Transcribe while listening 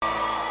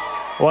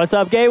What's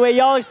up, Gateway?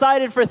 Y'all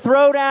excited for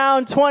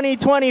Throwdown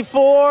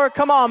 2024?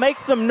 Come on, make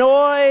some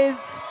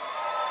noise.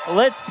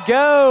 Let's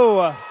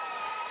go.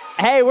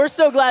 Hey, we're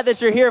so glad that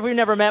you're here. If we've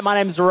never met, my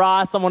name is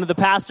Ross. I'm one of the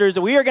pastors.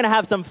 We are going to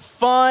have some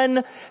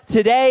fun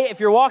today. If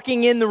you're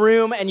walking in the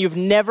room and you've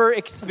never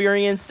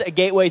experienced a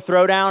Gateway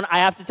Throwdown, I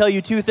have to tell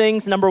you two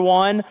things. Number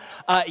one,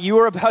 you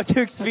are about to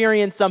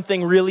experience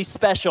something really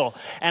special.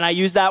 And I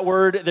use that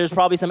word. There's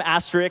probably some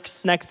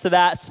asterisks next to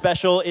that.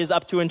 Special is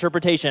up to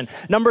interpretation.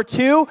 Number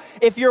two,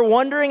 if you're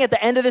wondering at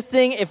the end of this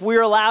thing if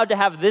we're allowed to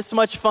have this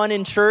much fun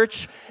in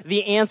church,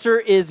 the answer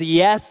is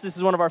yes. This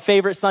is one of our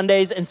favorite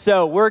Sundays. And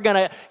so we're going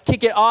to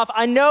kick it off.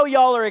 I know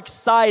y'all are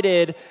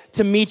excited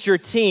to meet your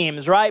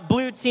teams, right?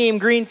 Blue team,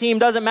 green team,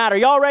 doesn't matter.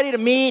 Y'all ready to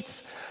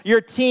meet your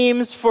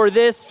teams for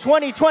this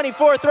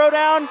 2024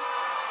 Throwdown?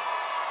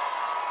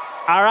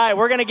 All right,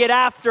 we're going to get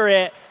after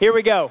it. Here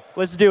we go.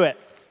 Let's do it.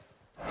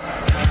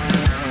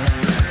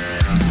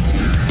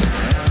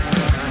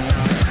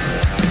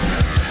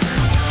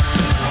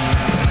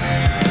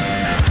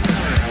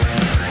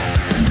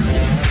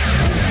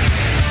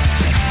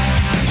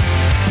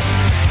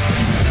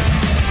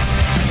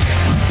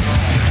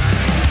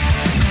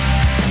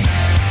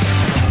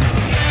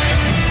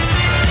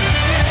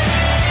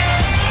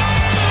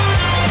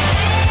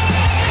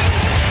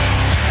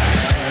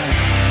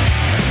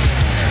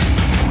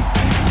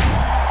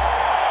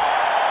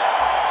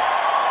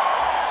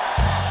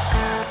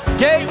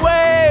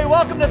 Gateway,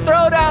 welcome to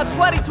Throwdown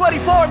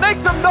 2024. Make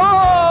some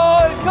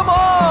noise, come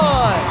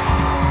on.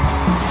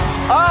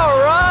 All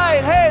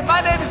right, hey,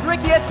 my name is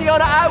Ricky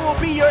Ecciona. I will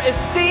be your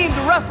esteemed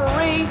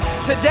referee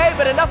today,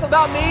 but enough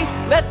about me.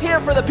 Let's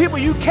hear for the people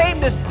you came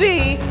to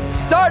see,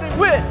 starting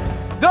with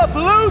the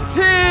blue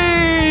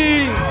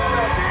team.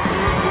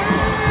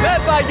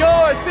 Led by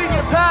your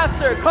senior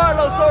pastor,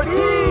 Carlos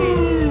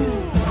Ortiz.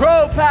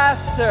 Grow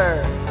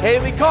Pastor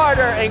Haley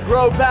Carter and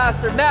Grow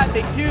Pastor Matt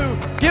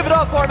McHugh. Give it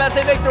up for them as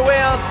they make their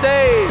way on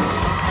stage.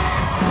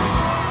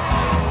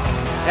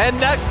 And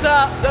next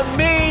up, the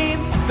mean,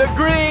 the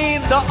green,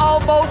 the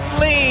almost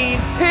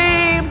lean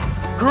Team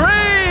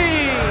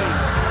Green.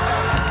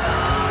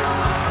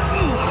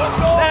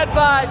 Led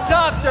by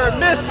Dr.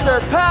 Mr.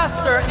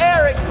 Pastor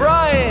Eric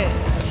Bryant,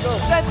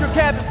 Central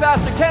Campus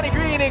Pastor Kenny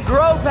Green, and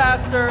Grow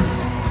Pastor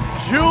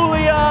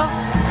Julia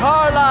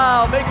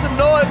Carlisle. Make some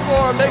noise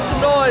for him, make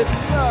some noise.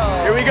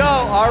 Here we go,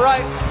 all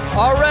right.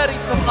 Already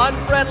some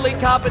unfriendly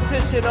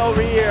competition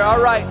over here,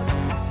 all right.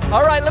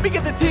 All right, let me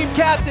get the team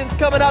captains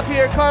coming up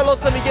here.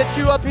 Carlos, let me get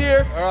you up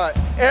here. All right.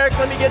 Eric,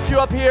 let me get you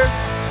up here.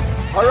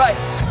 All right.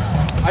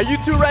 Are you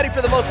two ready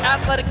for the most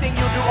athletic thing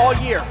you'll do all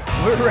year?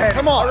 We're ready.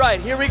 Come on. All right,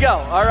 here we go,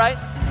 all right.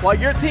 While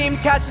your team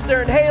catches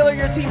their inhaler,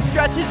 your team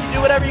stretches, you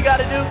do whatever you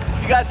gotta do.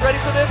 You guys ready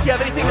for this? You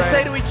have anything to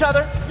say to each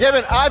other? Yeah,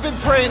 man, I've been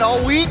praying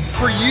all week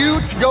for you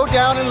to go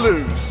down and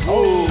lose.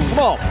 Oh, come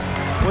on.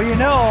 Well, you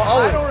know,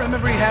 I don't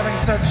remember you having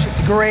such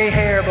gray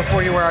hair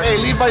before you were our Hey,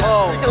 leave my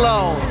streak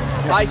alone.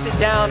 Spice it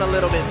down a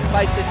little bit,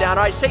 spice it down.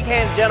 All right, shake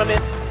hands, gentlemen.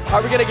 All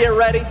right, we're gonna get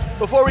ready.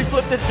 Before we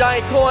flip this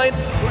giant coin,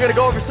 we're gonna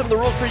go over some of the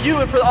rules for you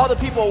and for all the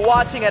people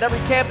watching at every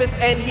campus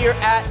and here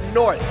at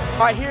North. All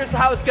right, here's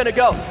how it's gonna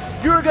go.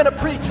 You're gonna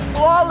preach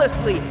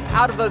flawlessly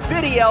out of a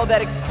video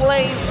that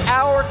explains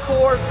our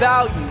core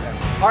values.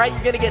 All right,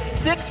 you're gonna get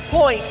 6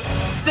 points,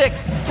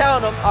 6,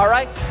 count them, all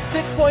right?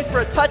 6 points for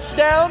a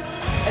touchdown,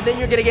 and then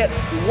you're gonna get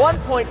 1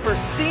 point for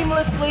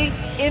seamlessly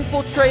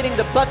infiltrating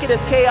the bucket of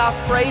chaos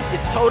phrase.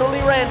 It's totally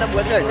random,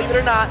 whether you believe it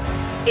or not,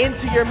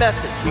 into your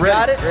message. You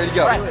got it? Ready to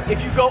go. All right.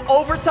 If you go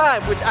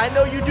overtime, which I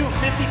know you do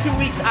 52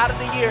 weeks out of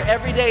the year,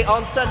 every day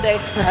on Sunday,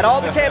 at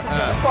all the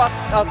campuses across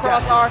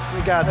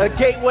our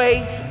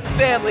Gateway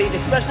family,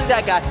 especially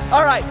that guy.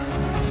 All right,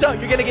 so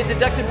you're gonna get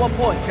deducted 1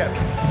 point. Okay.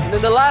 And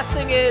then the last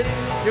thing is,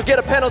 you'll get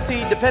a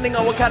penalty depending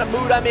on what kind of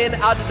mood I'm in.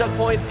 I'll deduct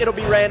points, it'll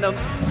be random.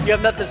 You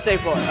have nothing to say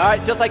for it, all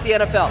right? Just like the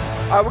NFL.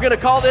 All right, we're gonna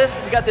call this.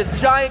 We got this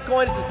giant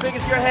coin, it's as big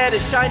as your head,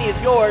 as shiny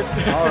as yours.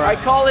 All right,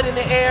 call it in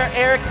the air.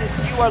 Eric, since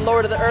you are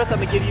Lord of the Earth, I'm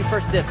gonna give you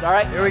first dibs, all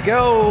right? Here we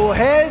go.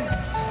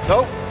 Heads.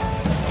 Nope.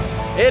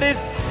 It is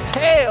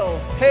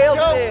tails. Tails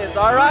it is,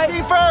 all right? Blue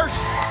team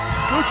first.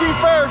 Blue team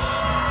first.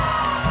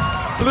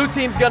 Blue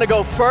team's gonna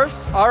go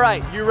first. All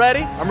right, you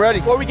ready? I'm ready.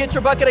 Before we get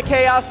your bucket of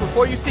chaos,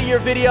 before you see your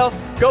video,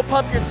 go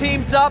pump your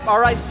teams up. All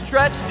right,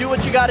 stretch, do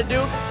what you gotta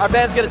do. Our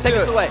band's gonna take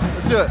us away.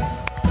 Let's do it.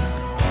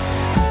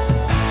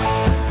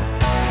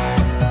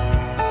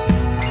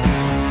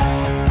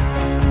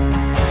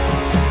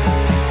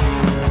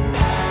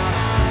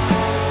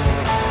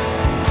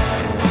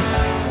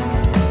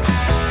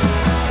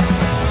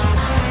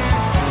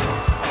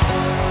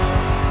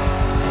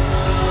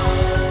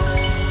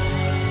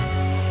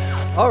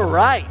 All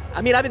right.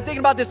 I mean, I've been thinking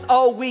about this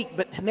all week,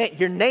 but man,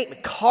 your name,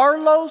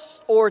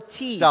 Carlos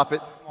Ortiz. Stop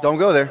it. Don't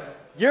go there.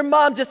 Your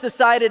mom just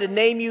decided to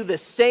name you the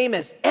same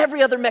as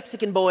every other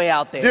Mexican boy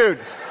out there. Dude,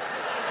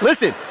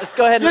 listen. Let's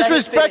go ahead and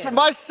disrespectful.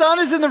 My son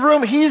is in the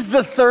room. He's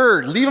the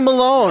third. Leave him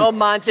alone. Oh,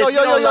 Manches, you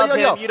don't love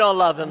him. You don't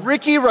love him.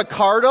 Ricky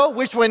Ricardo?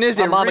 Which one is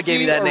it? My mama Ricky gave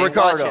me that name.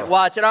 Ricardo?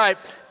 Watch it. All right.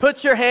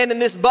 Put your hand in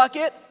this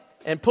bucket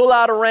and pull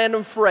out a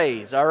random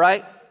phrase, all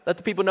right? Let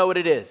the people know what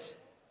it is.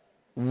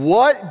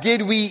 What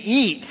did we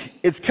eat?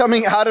 It's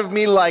coming out of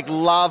me like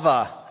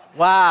lava.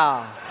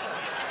 Wow.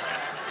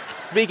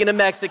 Speaking of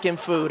Mexican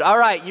food. All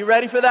right, you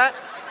ready for that?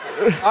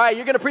 All right,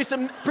 you're going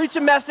to preach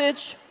a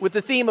message with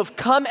the theme of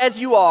Come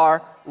As You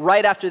Are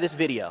right after this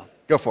video.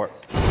 Go for it.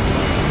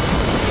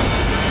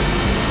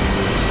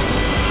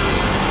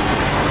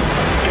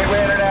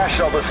 Gateway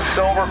International, this is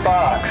Silver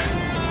Fox.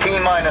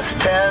 T-minus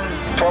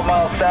 10, 12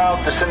 miles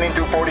south, descending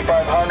through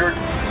 4500,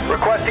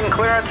 requesting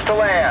clearance to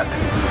land.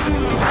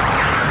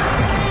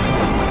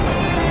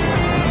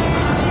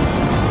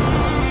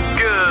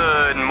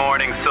 Good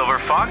morning, Silver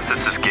Fox.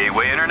 This is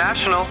Gateway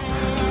International.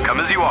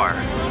 Come as you are.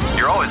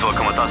 You're always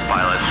welcome with us,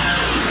 pilot.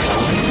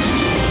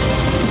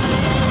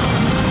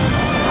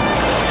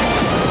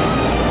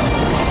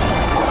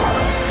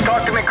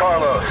 Talk to me,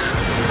 Carlos.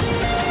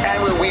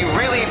 And when we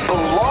really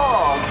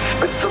belong,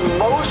 it's the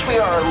most we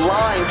are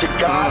aligned to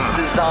God's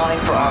design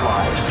for our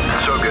lives.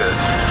 So good.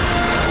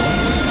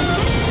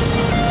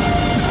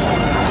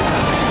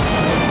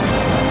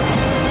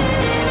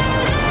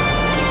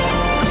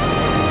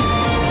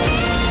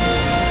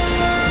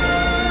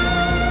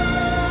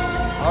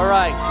 All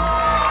right.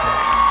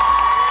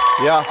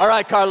 Yeah. All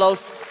right,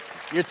 Carlos.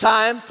 Your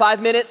time,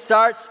 5 minutes,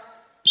 starts.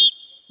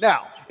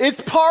 Now,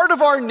 it's part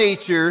of our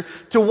nature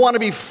to want to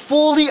be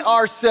fully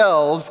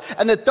ourselves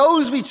and that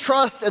those we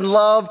trust and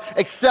love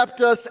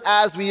accept us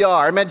as we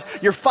are. I mean,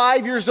 you're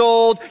 5 years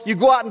old, you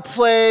go out and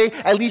play,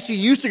 at least you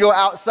used to go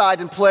outside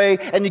and play,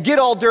 and you get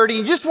all dirty,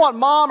 and you just want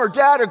mom or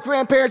dad or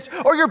grandparents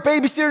or your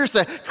babysitters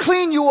to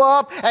clean you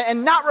up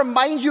and not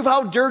remind you of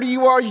how dirty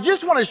you are. You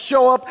just want to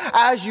show up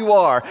as you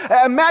are.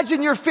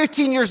 Imagine you're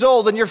 15 years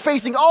old and you're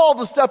facing all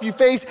the stuff you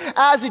face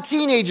as a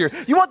teenager.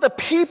 You want the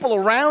people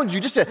around you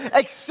just to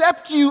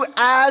accept you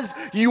as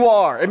you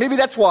are. And maybe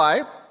that's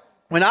why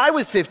when I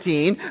was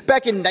 15,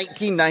 back in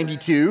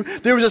 1992,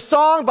 there was a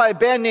song by a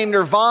band named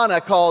Nirvana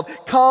called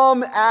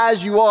Come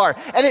As You Are.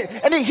 And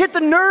it hit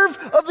the nerve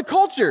of the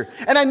culture.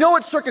 And I know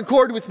it struck a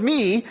chord with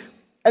me.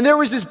 And there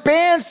was this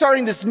band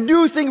starting this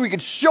new thing where you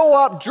could show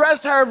up,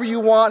 dress however you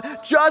want,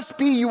 just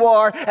be you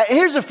are. And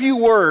here's a few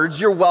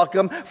words, you're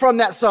welcome, from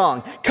that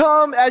song.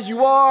 Come as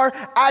you are,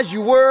 as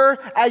you were,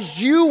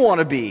 as you want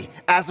to be.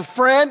 As a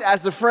friend,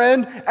 as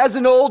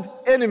an old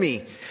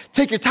enemy.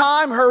 Take your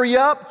time, hurry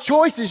up,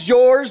 choice is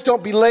yours,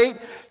 don't be late.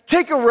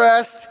 Take a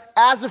rest,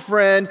 as a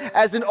friend,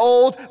 as an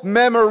old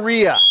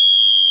memoria.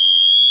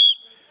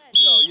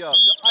 Yo,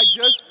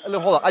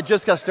 hold on, I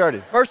just got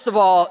started. First of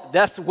all,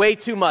 that's way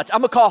too much.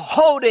 I'm going to call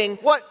holding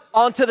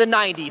onto the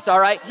 90s, all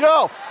right?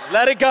 Yo.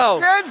 Let it go.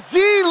 Gen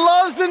Z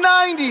loves the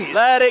 90s.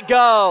 Let it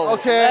go.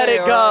 Okay. Let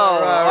it go,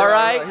 all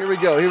right? Here we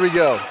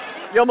go.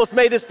 You almost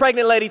made this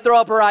pregnant lady throw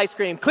up her ice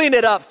cream. Clean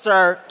it up,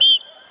 sir.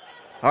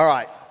 All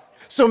right.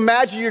 So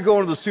imagine you're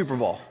going to the Super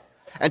Bowl.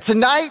 And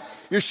tonight,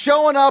 you're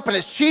showing up and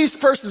it's Chiefs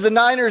versus the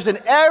Niners and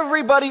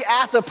everybody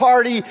at the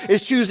party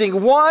is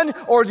choosing one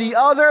or the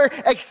other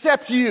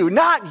except you.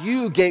 Not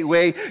you,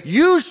 Gateway.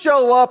 You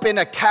show up in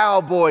a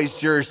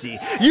Cowboys jersey.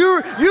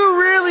 You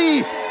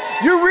really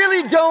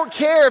don't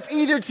care if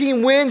either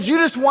team wins. You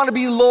just want to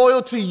be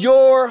loyal to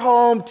your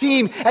home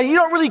team. And you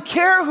don't really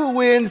care who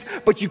wins,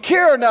 but you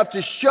care enough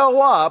to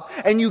show up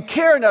and you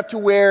care enough to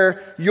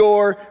wear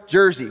your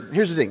jersey.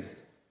 Here's the thing.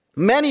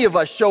 Many of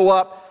us show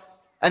up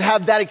and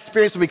have that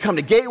experience when we come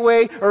to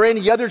Gateway or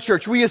any other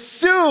church. We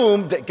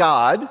assume that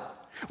God,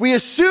 we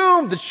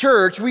assume the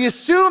church, we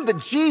assume that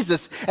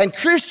Jesus and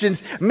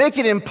Christians make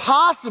it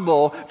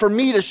impossible for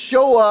me to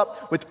show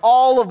up with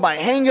all of my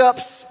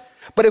hang-ups.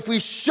 But if we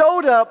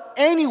showed up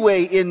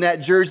anyway in that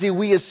jersey,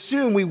 we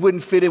assume we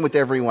wouldn't fit in with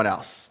everyone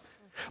else.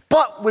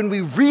 But when we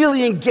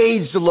really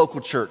engage the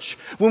local church,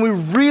 when we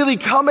really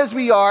come as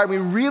we are, and we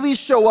really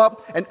show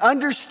up and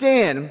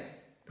understand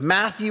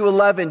Matthew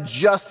 11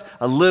 just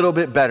a little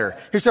bit better.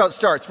 Here's how it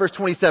starts, verse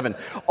 27.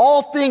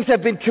 All things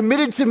have been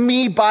committed to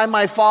me by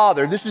my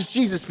Father. This is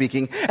Jesus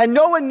speaking. And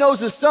no one knows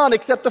the Son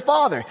except the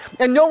Father.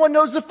 And no one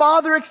knows the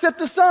Father except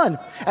the Son.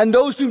 And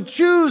those who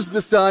choose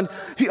the Son,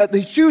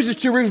 he chooses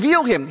to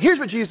reveal him. Here's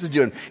what Jesus is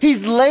doing.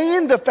 He's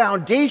laying the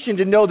foundation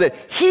to know that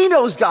he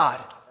knows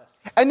God.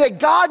 And that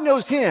God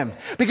knows him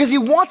because he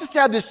wants us to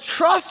have this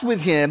trust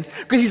with him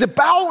because he's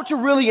about to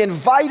really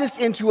invite us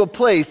into a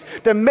place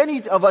that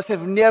many of us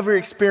have never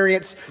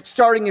experienced,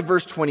 starting in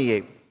verse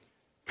 28.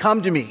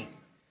 Come to me,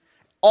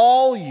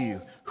 all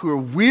you who are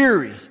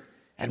weary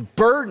and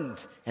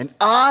burdened, and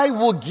I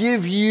will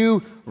give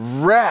you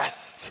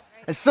rest.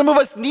 And some of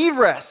us need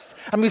rest.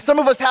 I mean, some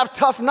of us have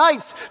tough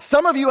nights.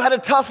 Some of you had a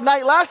tough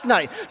night last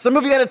night. Some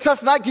of you had a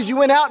tough night because you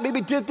went out and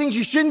maybe did things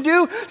you shouldn't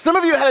do. Some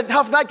of you had a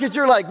tough night because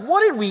you're like,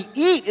 what did we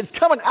eat? It's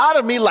coming out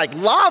of me like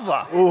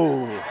lava.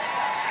 Ooh.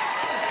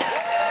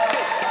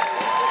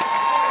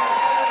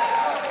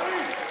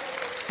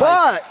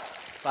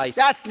 But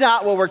that's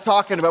not what we're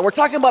talking about. We're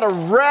talking about a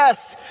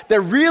rest that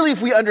really,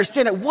 if we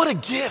understand it, what a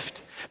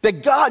gift.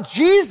 That God,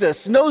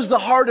 Jesus, knows the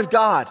heart of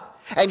God.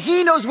 And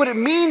he knows what it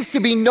means to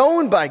be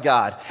known by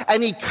God.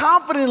 And he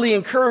confidently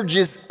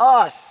encourages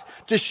us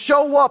to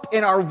show up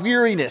in our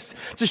weariness,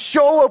 to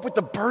show up with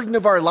the burden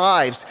of our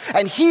lives.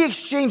 And he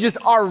exchanges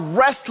our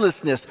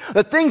restlessness,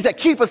 the things that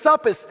keep us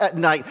up at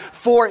night,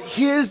 for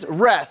his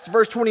rest.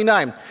 Verse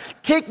 29,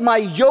 take my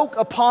yoke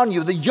upon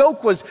you. The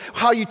yoke was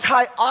how you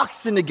tie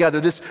oxen together,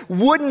 this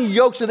wooden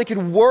yoke so they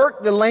could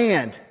work the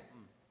land.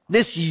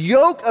 This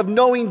yoke of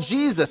knowing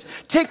Jesus.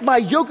 Take my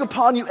yoke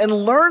upon you and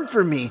learn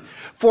from me.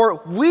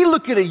 For we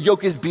look at a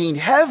yoke as being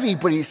heavy,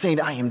 but he's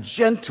saying, I am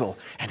gentle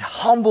and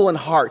humble in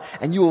heart,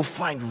 and you will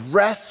find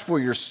rest for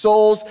your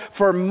souls.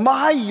 For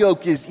my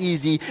yoke is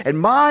easy and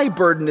my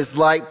burden is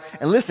light.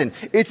 And listen,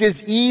 it's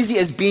as easy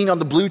as being on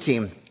the blue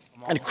team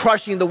and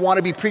crushing the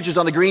wannabe preachers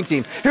on the green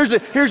team. Here's the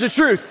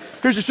truth.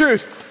 Here's the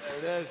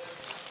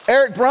truth.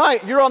 Eric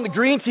Bryant, you're on the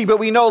green team, but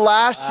we know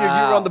last year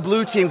you were on the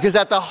blue team, because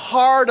at the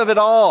heart of it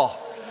all,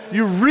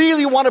 you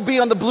really want to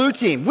be on the blue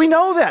team. We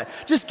know that.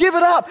 Just give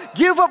it up.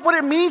 Give up what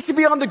it means to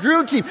be on the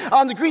green team.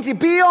 On the green team,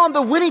 be on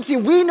the winning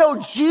team. We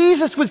know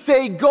Jesus would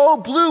say, go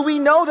blue. We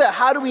know that.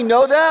 How do we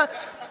know that?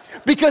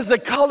 Because the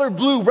color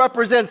blue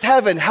represents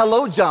heaven.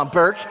 Hello, John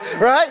Burke,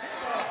 right?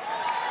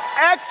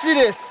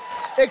 Exodus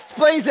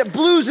explains that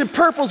blues and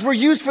purples were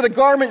used for the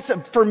garments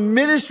for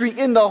ministry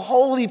in the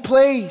holy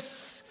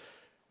place.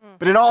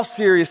 But in all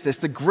seriousness,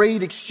 the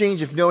great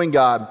exchange of knowing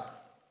God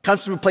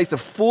comes from a place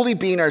of fully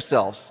being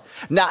ourselves,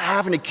 not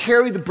having to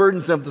carry the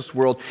burdens of this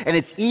world, and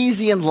it's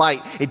easy and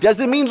light. It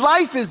doesn't mean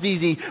life is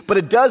easy, but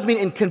it does mean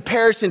in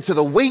comparison to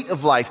the weight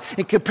of life,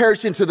 in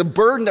comparison to the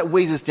burden that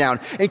weighs us down,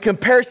 in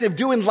comparison of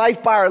doing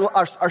life by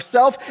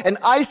ourselves and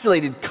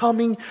isolated,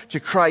 coming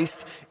to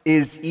Christ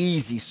is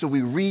easy. So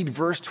we read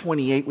verse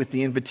 28 with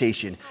the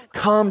invitation,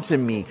 come to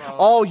me,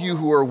 all you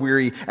who are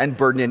weary and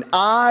burdened, and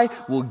I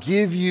will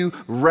give you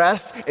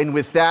rest. And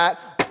with that,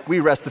 we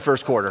rest the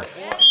first quarter.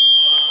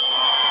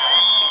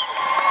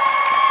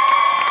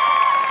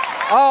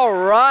 All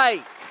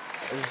right.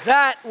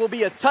 That will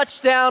be a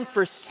touchdown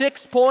for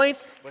 6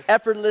 points.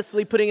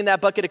 Effortlessly putting in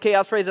that bucket of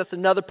chaos phrase. That's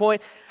another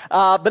point.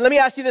 But let me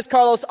ask you this,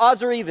 Carlos.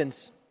 Odds or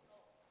evens?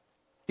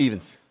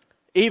 Evens.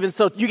 Evens.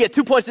 So you get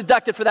 2 points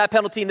deducted for that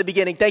penalty in the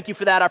beginning. Thank you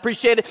for that. I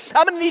appreciate it.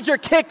 I'm going to need your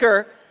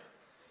kicker,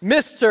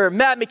 Mr.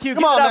 Matt McHugh.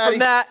 Come on, Give it up for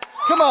Matt.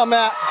 Come on,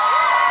 Matt.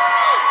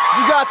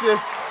 You got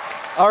this.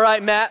 All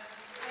right, Matt.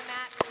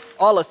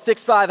 All of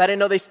 6'5". I didn't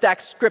know they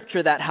stacked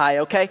scripture that high,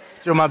 okay?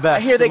 Do my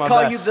best. I hear they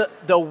call you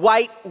the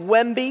white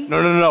Wemby.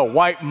 No.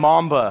 White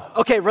Mamba.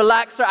 Okay,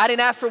 relax, sir. I didn't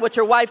ask for what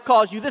your wife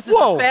calls you. This is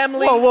a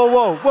family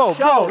Whoa. show.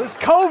 Bro, it's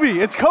Kobe.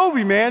 It's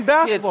Kobe, man.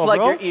 Basketball, Kids, plug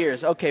bro. your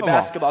ears. Okay,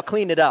 basketball.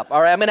 Clean it up.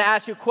 All right, I'm going to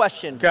ask you a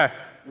question. Okay.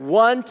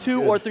 1,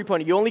 2, or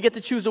 3-pointer. You only get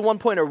to choose a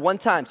 1-pointer one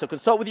time, so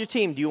consult with your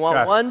team. Do you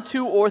want 1,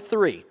 2, or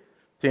 3?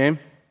 Team?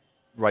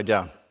 Right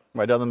down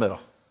the middle.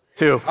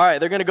 2. All right,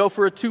 they're going to go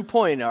for a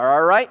 2-pointer,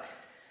 all right?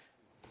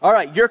 All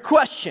right, your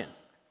question.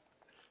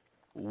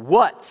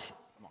 What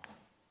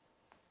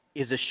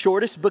is the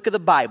shortest book of the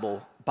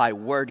Bible by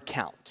word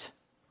count?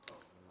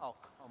 Oh,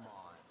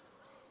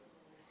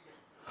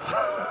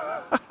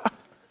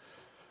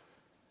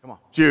 Come on.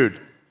 Jude.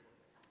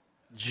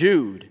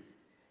 Jude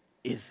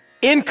is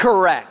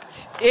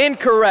incorrect.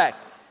 Incorrect.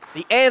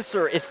 The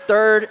answer is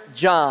 3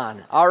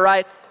 John. All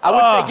right? I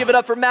would say give it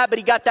up for Matt, but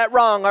he got that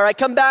wrong. All right,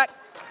 come back.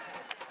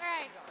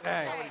 All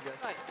right.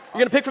 You're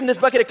going to pick from this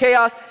bucket of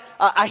chaos.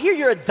 I hear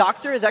you're a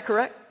doctor. Is that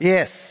correct?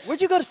 Yes.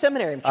 Where'd you go to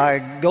seminary?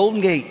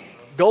 Golden Gate.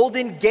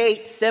 Golden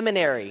Gate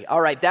Seminary. All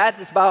right,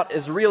 that's about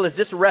as real as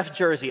this ref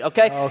jersey,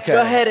 okay? Okay.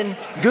 Go ahead and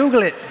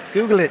Google it.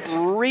 Google it.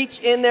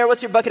 reach in there.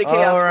 What's your bucket of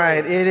chaos? All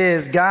right, it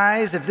is.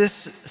 Guys, if this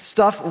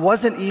stuff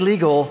wasn't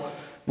illegal,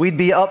 we'd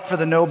be up for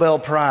the Nobel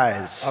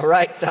Prize. All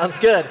right, sounds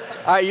good.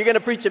 All right, you're going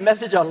to preach a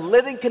message on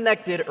living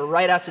connected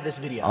right after this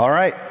video. All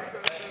right.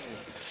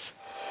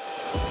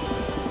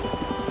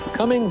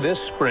 Coming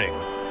this spring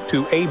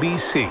to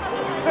ABC.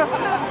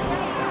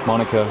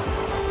 Monica,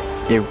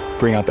 you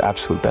bring out the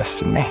absolute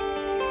best in me.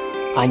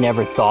 I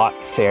never thought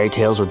fairy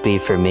tales would be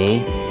for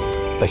me,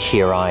 but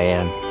here I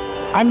am.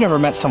 I've never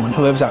met someone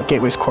who lives out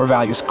Gateway's core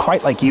values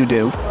quite like you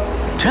do.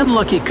 10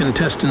 lucky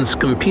contestants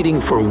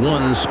competing for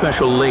one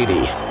special lady.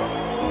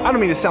 I don't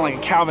mean to sound like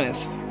a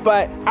Calvinist,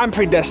 but I'm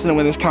predestined to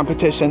win this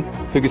competition.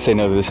 Who could say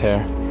no to this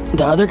hair?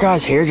 The other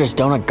guys here just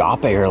don't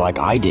agape her like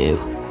I do.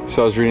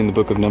 So I was reading the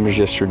book of Numbers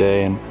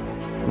yesterday and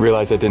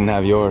realized I didn't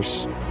have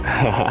yours.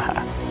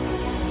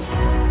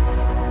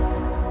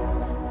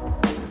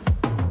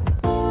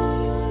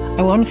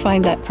 I want to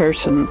find that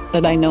person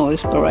that I know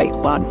is the right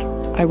one.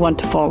 I want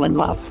to fall in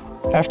love.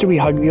 After we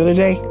hugged the other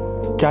day,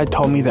 God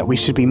told me that we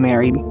should be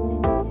married.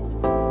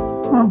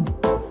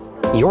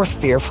 You're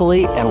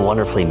fearfully and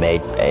wonderfully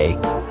made, babe.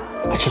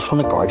 I just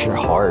want to guard your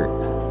heart.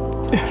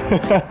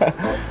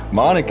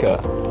 Monica,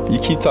 you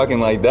keep talking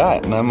like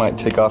that and I might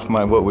take off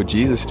my What Would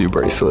Jesus Do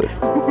bracelet.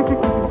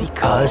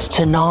 Because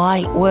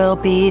tonight will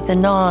be the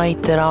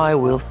night that I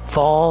will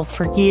fall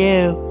for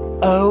you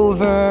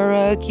over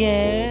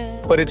again.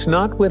 But it's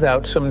not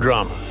without some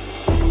drama.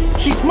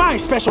 She's my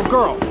special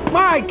girl,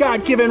 my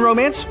God-given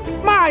romance,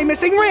 my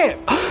missing rib.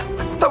 I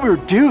thought we were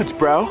dudes,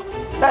 bro.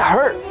 That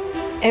hurt.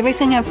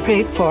 Everything I've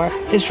prayed for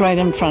is right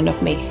in front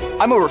of me.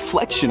 I'm a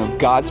reflection of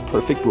God's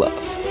perfect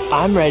love.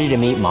 I'm ready to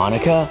meet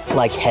Monica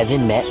like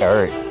heaven met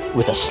earth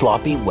with a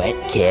sloppy,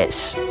 wet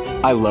kiss.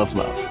 I love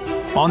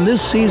love. On this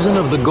season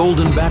of The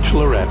Golden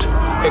Bachelorette,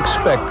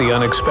 expect the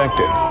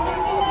unexpected.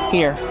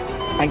 Here,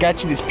 I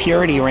got you this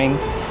purity ring.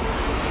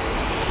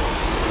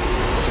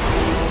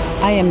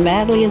 I am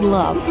madly in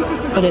love,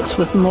 but it's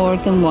with more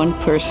than one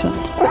person.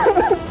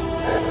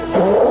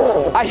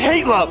 I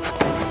hate love.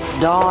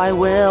 I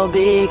will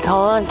be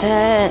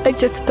content. I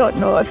just don't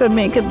know if I'm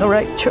making the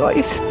right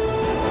choice.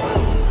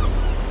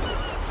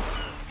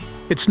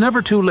 It's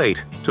never too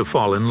late to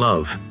fall in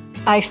love.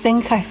 I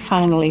think I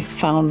finally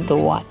found the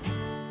one.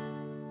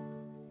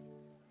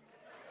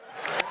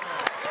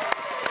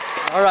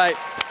 All right.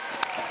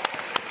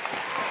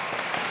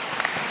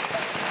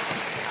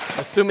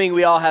 Assuming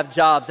we all have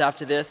jobs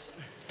after this,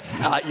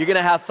 you're going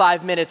to have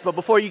 5 minutes. But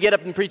before you get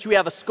up and preach, we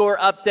have a score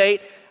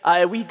update.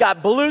 We've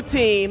got blue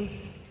team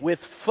with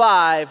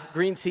 5,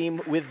 green team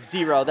with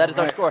 0. That is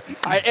our score.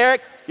 All right,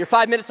 Eric, your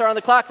 5 minutes are on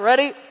the clock.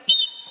 Ready?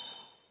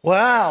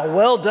 Wow,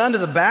 well done to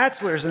the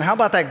Bachelors. And how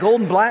about that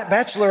Golden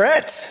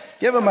Bachelorette?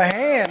 Give them a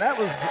hand. That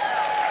was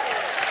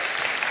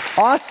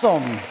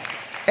awesome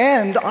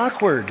and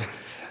awkward.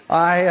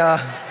 There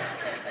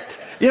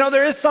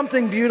is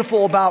something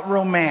beautiful about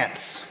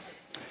romance.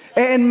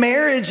 And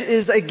marriage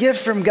is a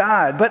gift from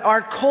God, but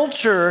our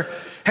culture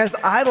has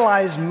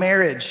idolized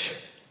marriage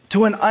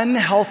to an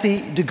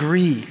unhealthy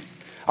degree.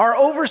 Our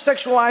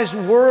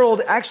over-sexualized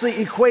world actually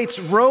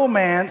equates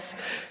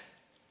romance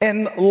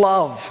and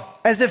love,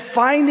 as if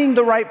finding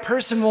the right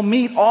person will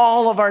meet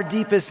all of our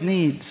deepest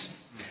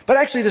needs. But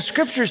actually, the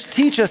scriptures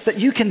teach us that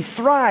you can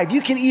thrive,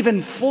 you can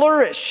even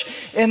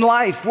flourish in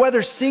life,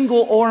 whether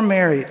single or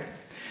married.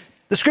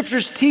 The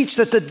scriptures teach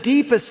that the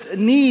deepest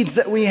needs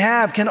that we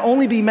have can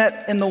only be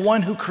met in the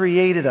one who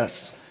created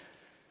us.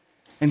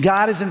 And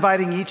God is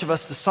inviting each of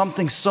us to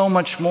something so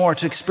much more,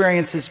 to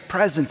experience his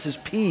presence, his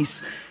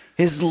peace,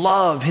 his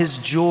love, his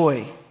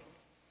joy.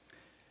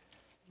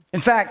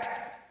 In fact,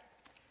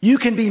 you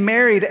can be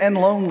married and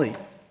lonely.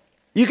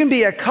 You can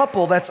be a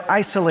couple that's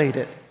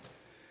isolated.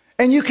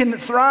 And you can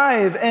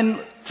thrive and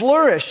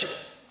flourish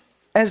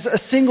as a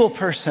single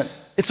person.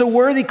 It's a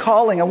worthy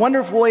calling, a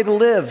wonderful way to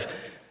live.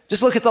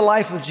 Just look at the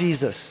life of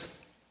Jesus.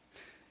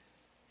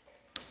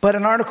 But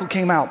an article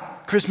came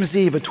out Christmas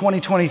Eve of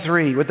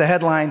 2023 with the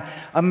headline,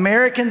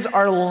 "Americans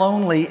are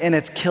lonely and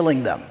it's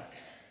killing them.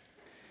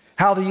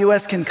 How the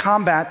U.S. can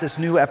combat this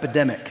new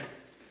epidemic."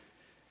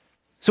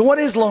 So what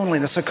is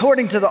loneliness?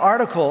 According to the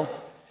article,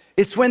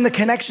 it's when the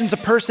connections a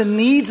person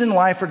needs in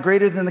life are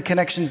greater than the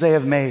connections they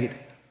have made.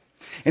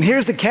 And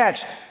here's the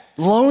catch.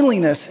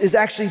 Loneliness is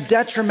actually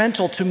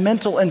detrimental to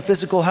mental and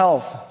physical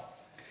health.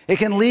 It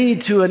can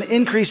lead to an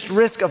increased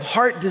risk of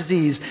heart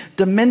disease,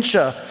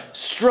 dementia,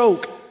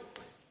 stroke,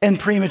 and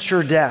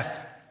premature death.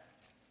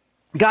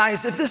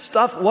 Guys, if this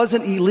stuff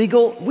wasn't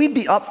illegal, we'd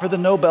be up for the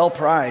Nobel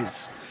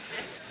Prize.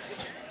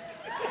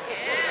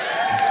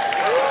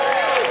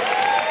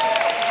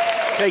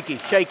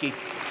 Shaky.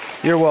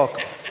 You're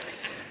welcome.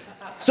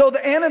 So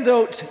the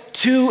antidote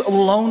to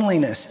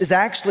loneliness is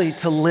actually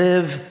to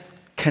live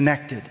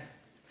connected.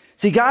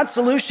 See, God's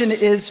solution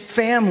is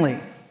family.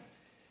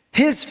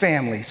 His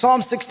family.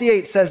 Psalm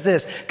 68 says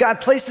this,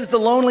 God places the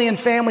lonely in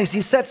families.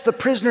 He sets the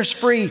prisoners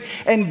free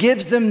and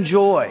gives them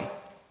joy.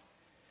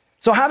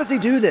 So how does he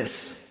do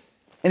this?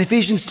 In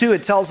Ephesians 2,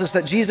 it tells us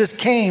that Jesus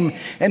came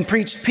and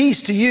preached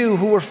peace to you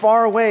who were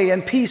far away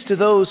and peace to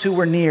those who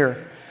were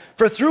near.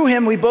 For through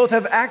him, we both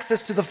have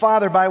access to the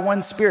Father by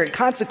one Spirit.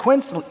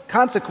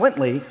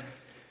 Consequently,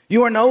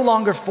 you are no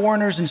longer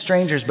foreigners and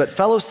strangers, but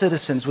fellow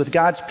citizens with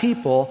God's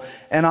people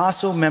and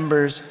also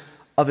members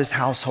of his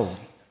household.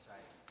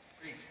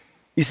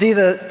 You see,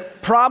 the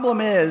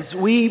problem is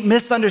we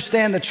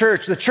misunderstand the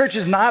church. The church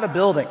is not a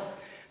building.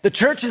 The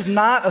church is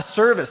not a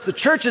service. The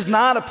church is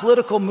not a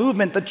political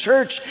movement. The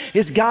church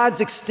is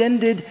God's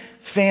extended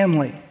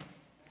family.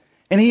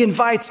 And he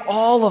invites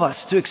all of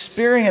us to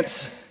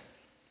experience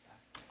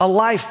a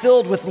life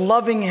filled with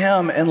loving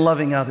him and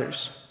loving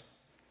others.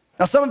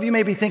 Now, some of you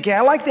may be thinking,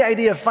 I like the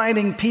idea of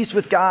finding peace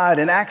with God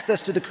and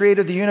access to the creator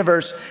of the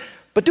universe,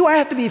 but do I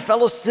have to be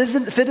fellow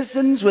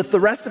citizens with the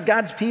rest of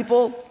God's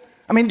people?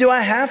 I mean, do I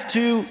have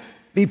to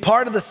be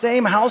part of the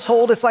same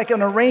household? It's like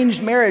an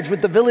arranged marriage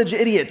with the village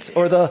idiot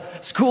or the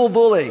school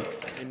bully.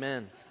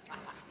 Amen.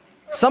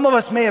 Some of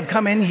us may have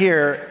come in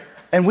here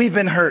and we've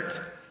been hurt.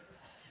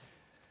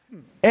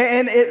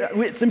 And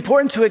it's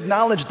important to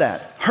acknowledge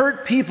that.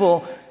 Hurt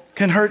people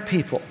can hurt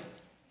people.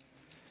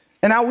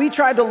 And now we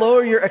tried to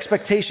lower your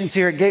expectations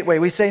here at Gateway.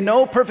 We say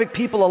no perfect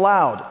people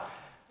allowed.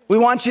 We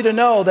want you to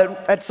know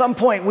that at some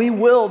point we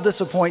will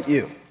disappoint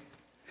you.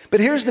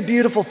 But here's the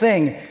beautiful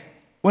thing.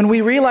 When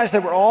we realize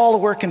that we're all a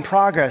work in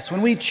progress,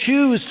 when we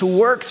choose to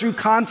work through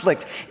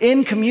conflict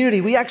in community,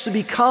 we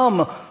actually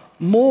become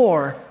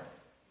more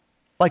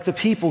like the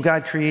people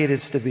God created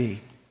us to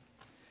be.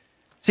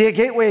 See, at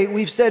Gateway,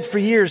 we've said for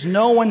years,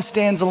 no one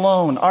stands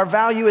alone. Our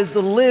value is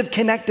to live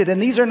connected,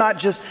 and these are not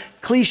just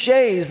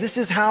cliches. This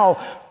is how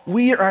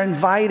we are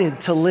invited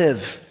to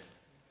live.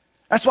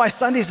 That's why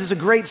Sundays is a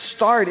great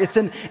start. It's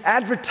an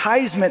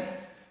advertisement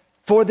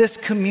for this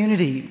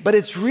community, but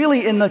it's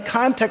really in the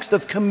context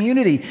of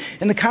community,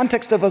 in the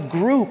context of a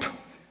group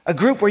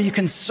where you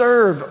can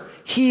serve,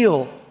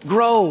 heal,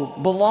 grow,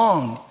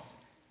 belong,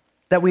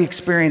 that we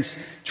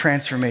experience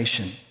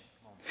transformation.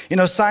 You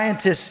know,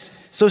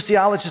 scientists,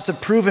 sociologists have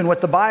proven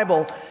what the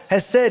Bible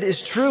has said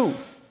is true,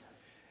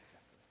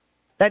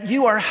 that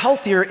you are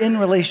healthier in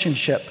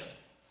relationship.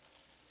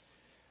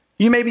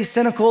 You may be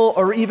cynical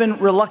or even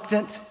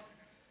reluctant,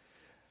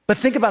 but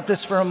think about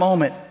this for a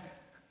moment.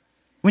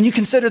 When you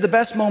consider the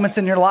best moments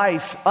in your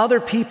life, other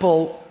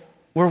people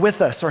were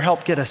with us or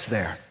helped get us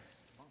there.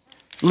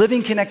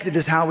 Living connected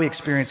is how we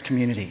experience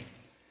community.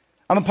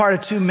 I'm a part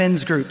of 2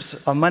 men's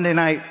groups, a Monday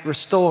night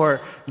Restore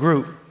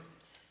group,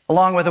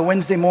 along with a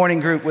Wednesday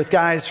morning group with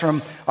guys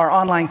from our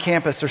online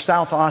campus or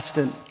South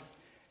Austin.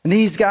 And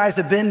these guys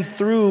have been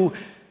through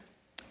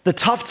the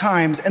tough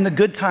times and the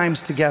good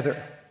times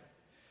together.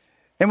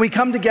 And we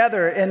come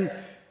together and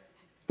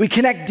we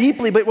connect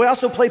deeply, but we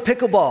also play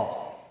pickleball.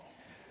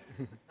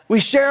 We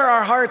share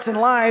our hearts and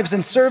lives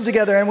and serve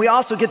together, and we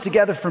also get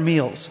together for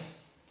meals.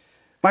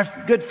 My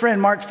good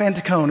friend, Mark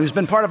Fantacone, who's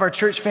been part of our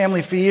church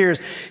family for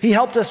years, he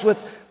helped us with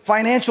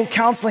financial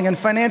counseling and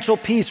financial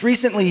peace.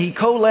 Recently, he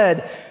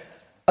co-led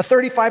a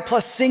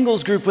 35-plus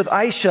singles group with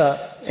Aisha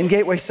in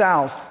Gateway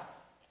South.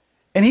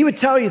 And he would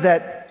tell you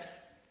that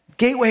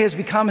Gateway has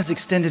become his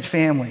extended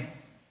family.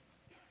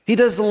 He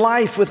does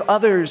life with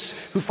others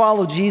who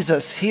follow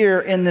Jesus here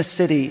in this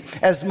city,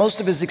 as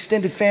most of his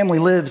extended family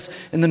lives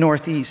in the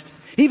Northeast.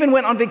 He even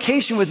went on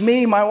vacation with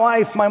me, my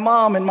wife, my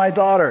mom, and my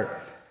daughter,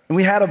 and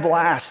we had a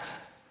blast.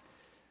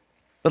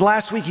 But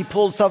last week, he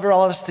pulled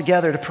several of us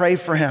together to pray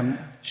for him,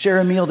 share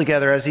a meal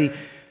together as he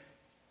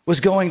was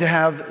going to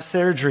have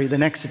surgery the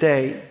next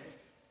day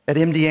at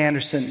MD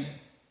Anderson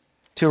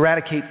to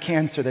eradicate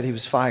cancer that he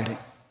was fighting.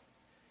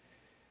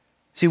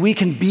 See, we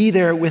can be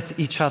there with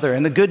each other.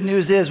 And the good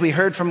news is, we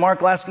heard from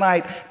Mark last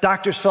night,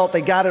 doctors felt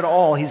they got it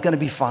all. He's going to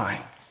be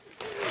fine.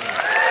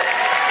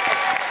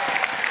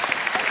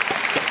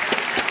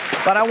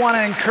 But I want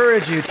to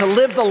encourage you to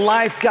live the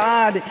life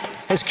God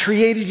has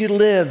created you to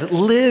live.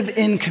 Live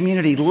in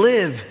community.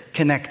 Live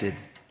connected.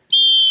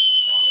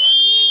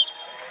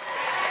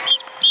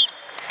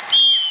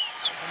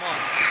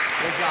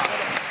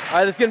 All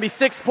right, there's going to be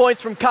 6 points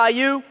from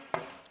Caillou.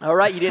 All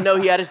right, you didn't know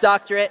he had his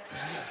doctorate.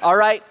 All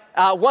right,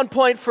 1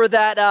 point for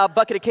that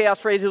bucket of chaos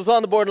phrase. It was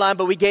on the borderline,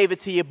 but we gave it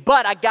to you.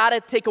 But I got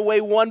to take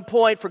away 1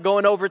 point for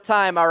going over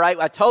time, all right?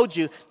 I told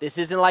you, this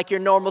isn't like your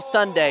normal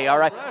Sunday, all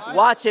right?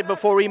 Watch it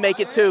before we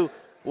make it 2.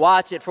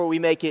 Watch it before we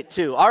make it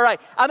 2. All right,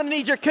 I'm going to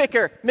need your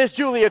kicker, Miss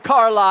Julia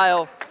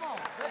Carlisle. Come on,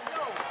 let's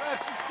go.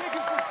 She's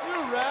kicking for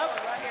 2, Rev.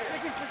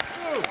 Kicking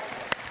for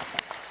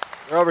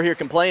 2. They're over here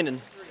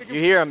complaining. You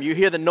hear them. You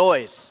hear the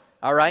noise.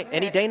 All right,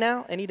 any day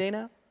now? Any day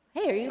now?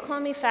 Hey, are you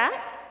calling me fat?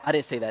 I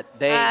didn't say that.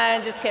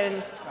 I'm just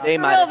kidding. They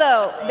For might. real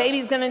though,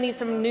 baby's gonna need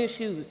some new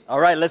shoes. All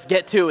right, let's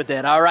get to it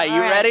then. All right,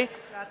 you ready?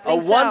 A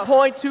 1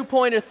 point, 2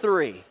 point, or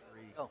 3?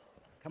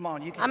 Come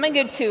on, you can. I'm gonna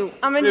go 2.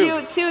 I'm gonna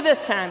do 2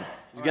 this time.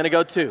 He's going to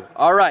go 2.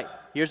 All right,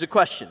 here's a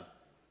question.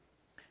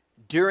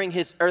 During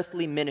his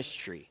earthly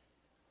ministry,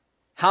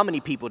 how many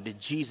people did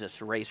Jesus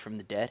raise from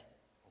the dead?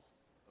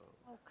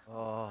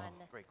 Oh,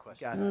 great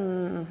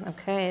question.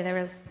 Okay, there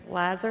was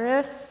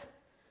Lazarus.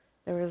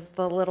 There was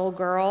the little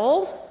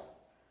girl.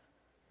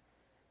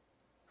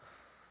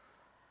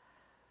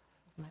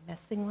 Am I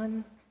missing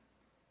one?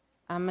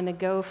 I'm going to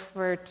go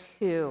for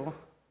 2.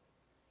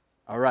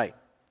 All right.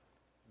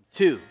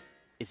 2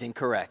 is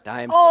incorrect.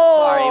 I am so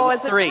sorry. It was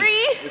 3.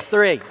 It was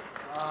 3.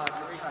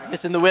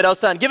 Missing the widow's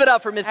son. Give it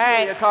up for Miss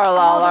Julia Carlisle,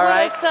 all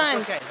right? Son.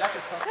 Okay, that's a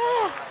tough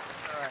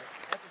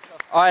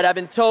All right, I've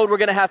been told we're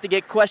going to have to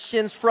get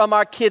questions from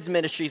our kids'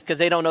 ministries because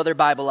they don't know their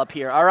Bible up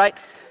here, all right?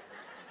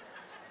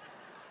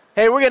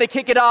 Hey, we're going to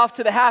kick it off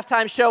to the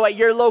halftime show at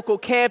your local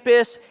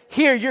campus.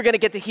 Here, you're going to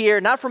get to hear,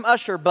 not from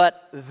Usher,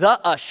 but the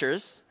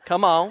Ushers.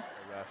 Come on.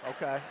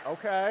 Okay.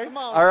 Come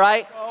on. All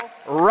right?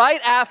 Right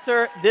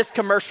after this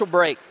commercial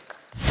break.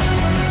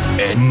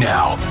 And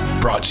now,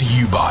 brought to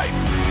you by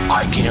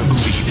I Can't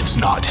Believe It's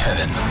Not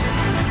Heaven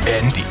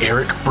and the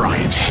Eric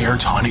Bryant Hair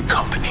Tonic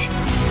Company.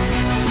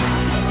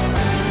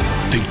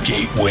 The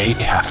Gateway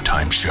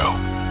Halftime Show.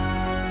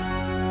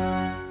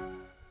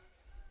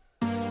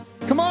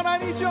 Come on, I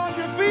need you on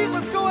your feet.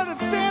 Let's go ahead and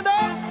stand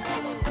up.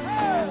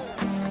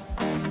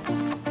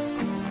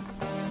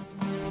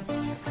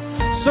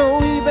 So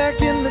we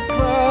back in the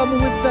club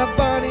with our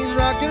bodies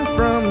rocking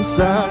from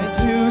side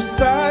to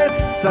side,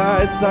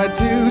 side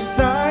to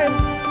side.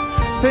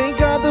 Thank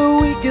God the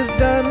week is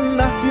done.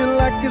 I feel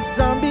like a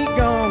zombie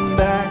gone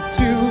back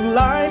to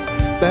life,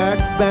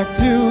 back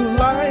to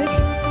life.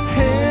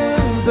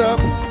 Hands up.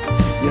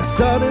 Yeah,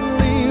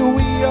 suddenly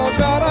we all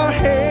got our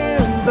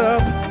hands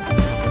up.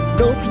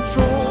 No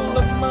control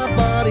of my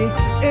body.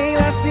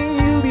 Ain't I seen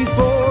you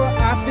before?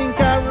 I think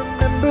I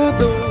remember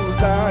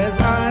those eyes.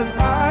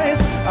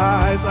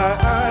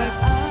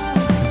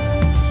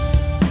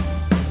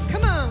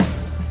 Come on.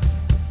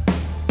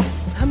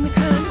 I'm the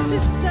kind of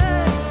sister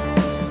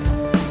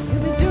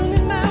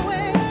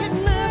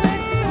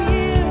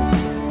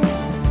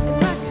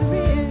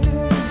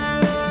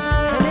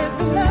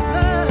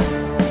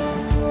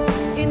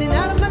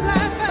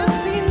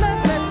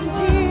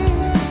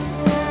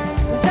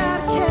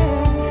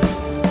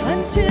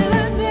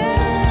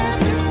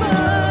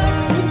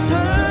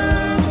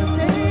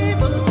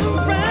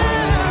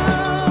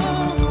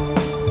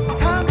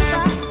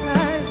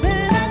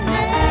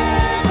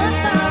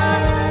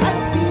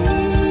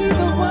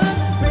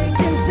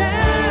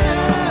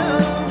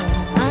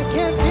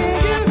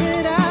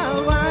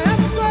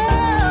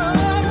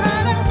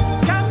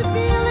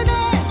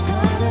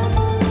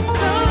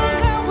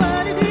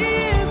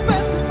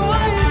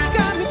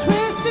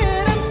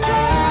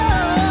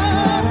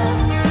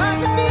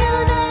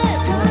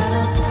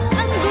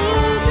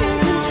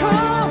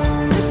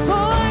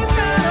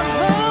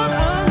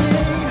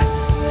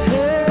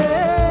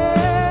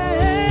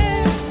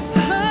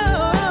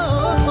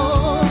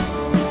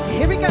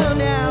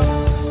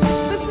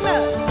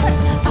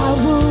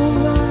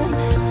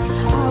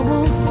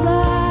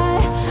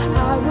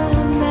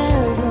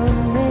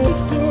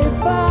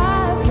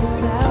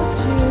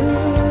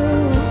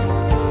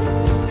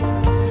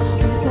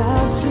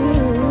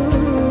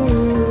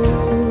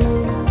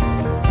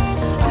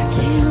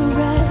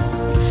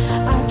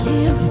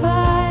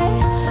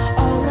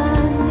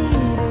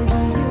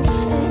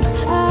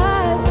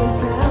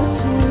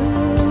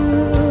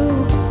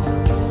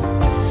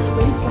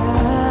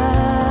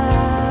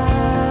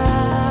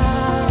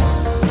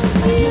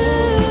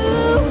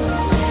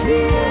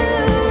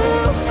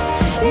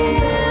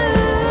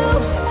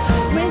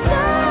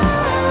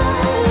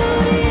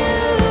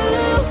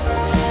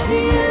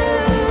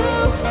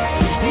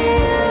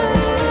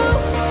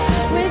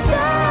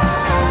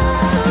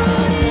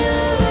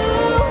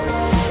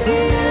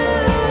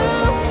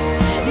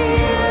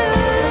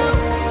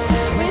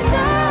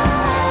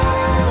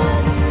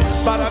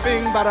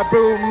bing, bada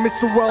boom,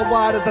 Mr.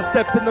 Worldwide as I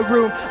step in the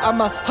room.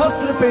 I'm a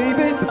hustler,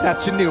 baby, but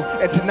that you knew.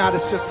 And tonight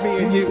it's just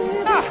me and you.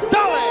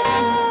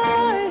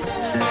 Darling!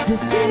 The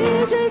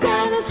DJ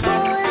got us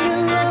falling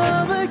in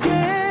love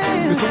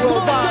again. Mr.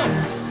 Worldwide.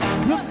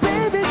 Look,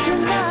 baby,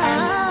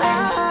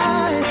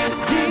 tonight,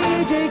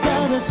 DJ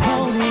got us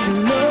falling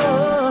in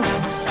love.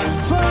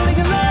 Falling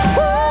in love.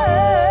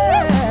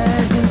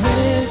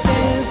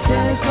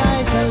 Dance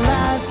like the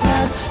last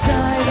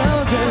night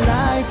of your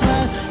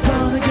lifeline.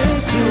 Gonna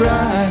get you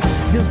right.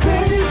 'Cause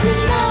baby,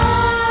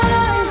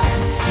 tonight,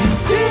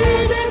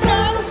 DJ's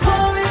got us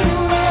falling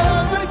in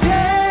love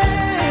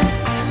again.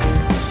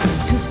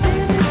 'Cause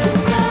baby,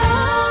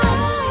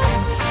 tonight,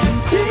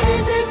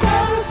 DJ's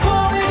got us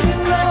falling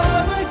in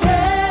love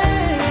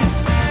again.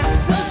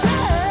 So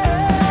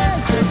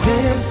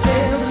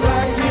dance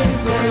like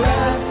it's the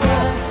last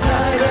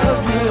night of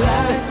your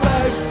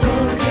lifeline.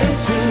 Gonna get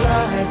you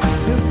right.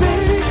 'Cause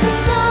baby,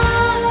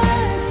 tonight,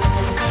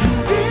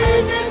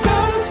 DJ's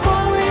got us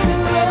falling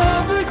in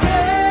love again.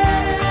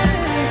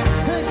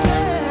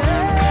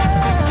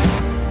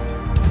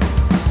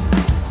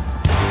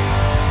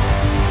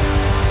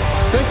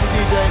 Thank you,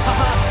 DJ.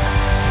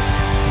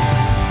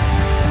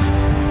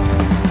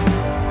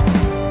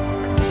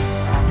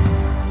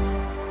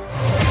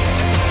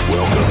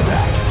 Welcome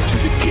back to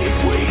the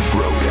Gateway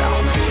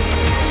Throwdown.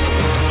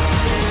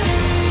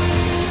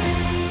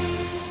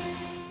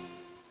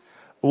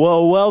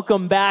 Well,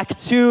 welcome back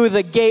to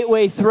the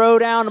Gateway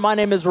Throwdown. My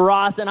name is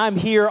Ross, and I'm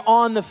here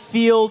on the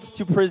field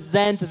to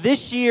present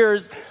this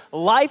year's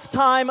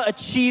Lifetime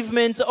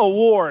Achievement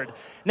Award.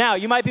 Now,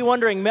 you might be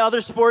wondering, other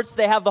sports,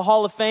 they have the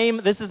Hall of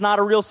Fame. This is not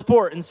a real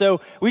sport, and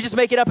so we just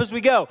make it up as we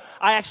go.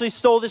 I actually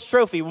stole this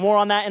trophy. More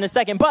on that in a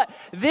second. But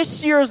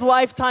this year's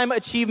Lifetime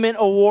Achievement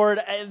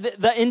Award,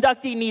 the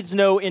inductee needs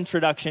no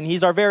introduction.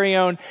 He's our very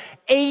own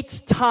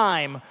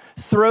 8-time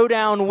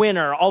Throwdown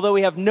winner. Although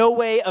we have no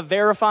way of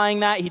verifying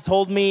that. He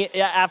told me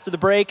after the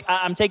break,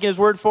 I'm taking his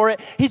word for it.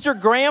 He's your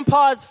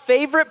grandpa's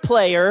favorite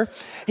player.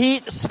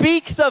 He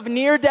speaks of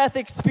near-death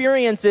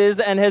experiences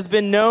and has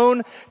been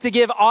known to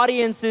give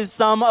audiences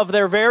some of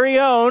their very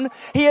own.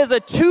 He is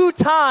a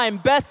 2-time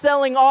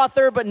best-selling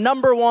author, but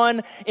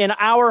 #1 in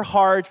our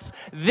hearts.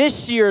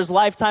 This year's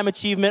Lifetime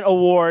Achievement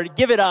Award.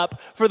 Give it up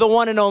for the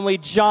one and only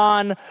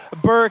John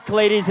Burke,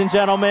 ladies and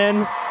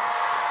gentlemen.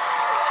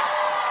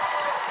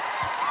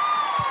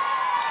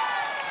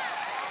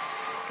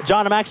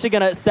 John, I'm actually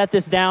going to set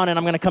this down and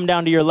I'm going to come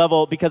down to your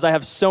level because I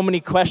have so many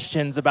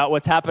questions about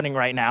what's happening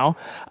right now.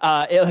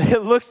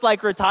 It looks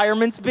like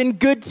retirement's been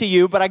good to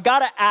you, but I got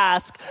to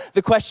ask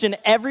the question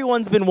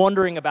everyone's been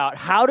wondering about.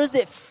 How does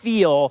it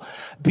feel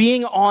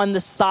being on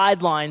the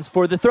sidelines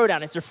for the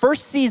Throwdown? It's your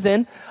first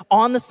season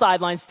on the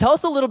sidelines. Tell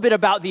us a little bit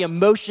about the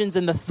emotions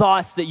and the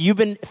thoughts that you've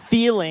been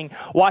feeling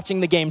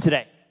watching the game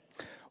today.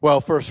 Well,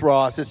 first,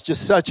 Ross, it's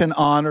just such an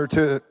honor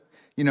to,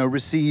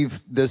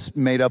 receive this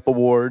made-up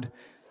award.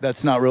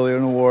 That's not really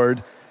an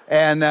award.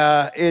 And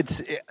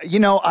it's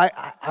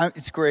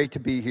great to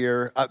be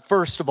here.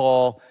 First of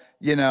all,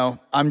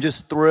 I'm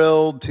just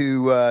thrilled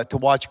to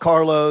watch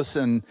Carlos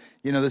and,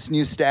 this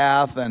new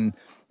staff. And,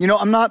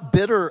 I'm not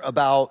bitter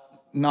about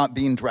not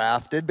being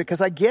drafted because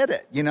I get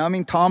it.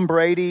 Tom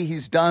Brady,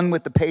 he's done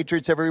with the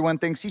Patriots. Everyone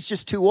thinks he's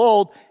just too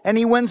old and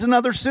he wins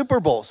another Super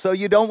Bowl. So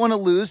you don't want to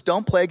lose.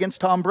 Don't play against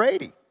Tom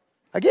Brady.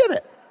 I get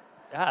it.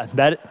 Yeah,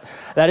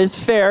 that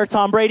is fair.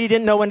 Tom Brady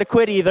didn't know when to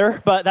quit either,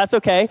 but that's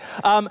okay.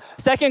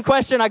 Second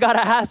question I got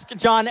to ask,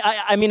 John,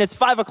 I mean, it's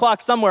 5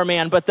 o'clock somewhere,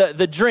 man, but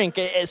the drink,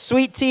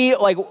 sweet tea,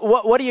 like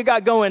what do you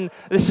got going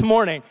this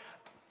morning?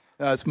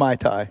 It's Mai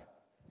Tai.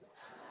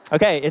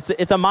 Okay,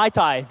 it's a Mai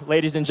Tai,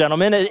 ladies and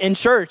gentlemen, in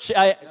church.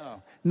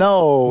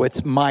 No,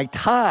 it's Mai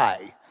Tai.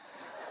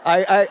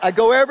 I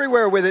go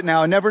everywhere with it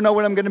now. I never know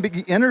when I'm going to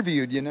be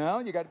interviewed, You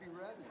got to be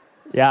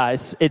Yeah,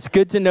 it's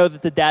good to know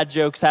that the dad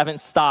jokes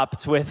haven't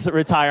stopped with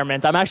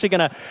retirement. I'm actually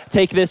going to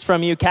take this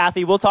from you,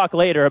 Kathy. We'll talk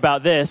later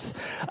about this.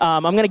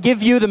 I'm going to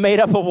give you the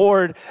made-up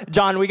award.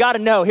 John, we got to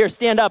know. Here,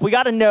 stand up. We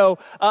got to know,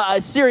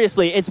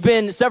 seriously, it's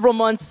been several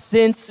months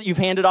since you've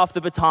handed off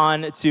the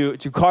baton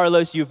to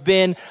Carlos. You've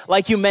been,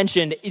 like you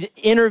mentioned,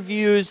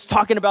 interviews,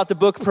 talking about the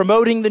book,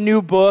 promoting the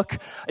new book.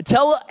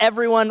 Tell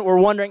everyone, we're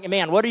wondering,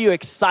 man, what are you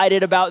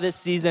excited about this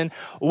season?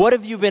 What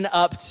have you been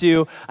up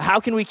to?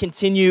 How can we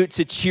continue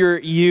to cheer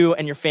you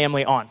and your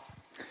family on?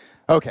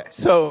 Okay,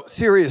 so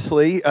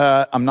seriously,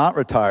 I'm not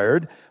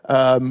retired,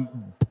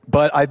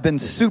 but I've been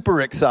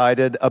super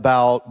excited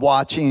about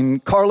watching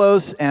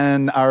Carlos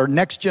and our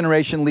next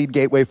generation lead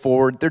Gateway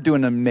forward. They're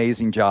doing an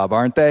amazing job,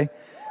 aren't they?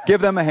 Give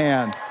them a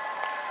hand.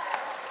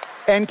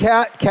 And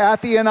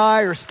Kathy and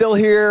I are still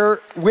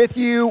here with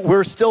you.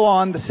 We're still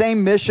on the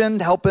same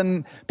mission,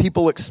 helping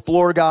people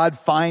explore God,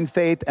 find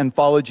faith, and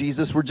follow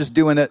Jesus. We're just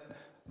doing it,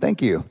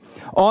 thank you,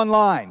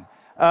 online.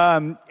 We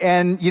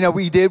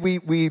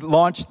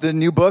launched the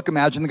new book,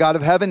 Imagine the God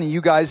of Heaven, and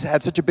you guys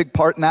had such a big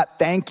part in that.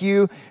 Thank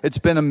you. It's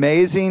been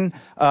amazing.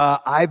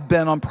 I've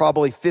been on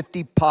probably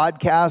 50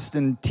 podcasts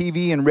and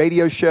TV and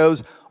radio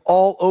shows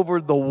all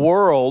over the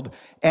world.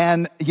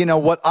 And, you know,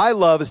 what I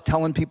love is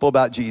telling people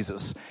about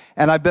Jesus.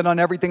 And I've been on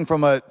everything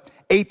from a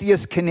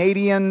atheist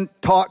Canadian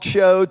talk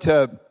show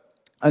to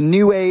a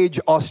New Age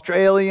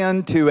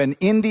Australian to an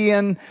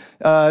Indian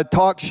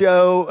talk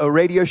show, a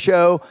radio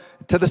show,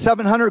 to the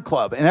 700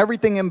 Club and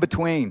everything in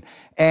between.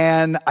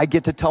 And I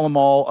get to tell them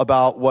all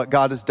about what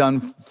God has done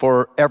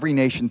for every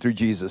nation through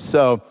Jesus.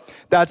 So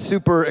that's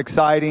super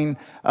exciting.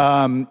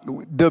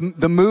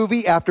 The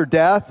movie After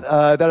Death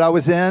that I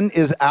was in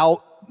is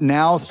out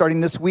now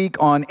starting this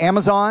week on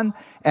Amazon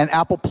and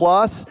Apple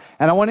Plus.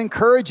 And I want to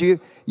encourage you,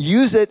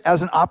 use it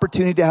as an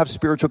opportunity to have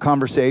spiritual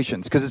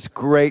conversations because it's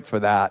great for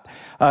that.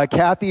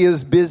 Kathy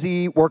is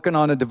busy working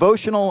on a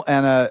devotional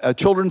and a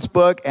children's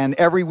book and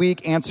every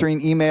week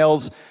answering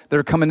emails that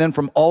are coming in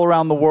from all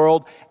around the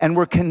world. And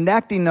we're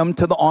connecting them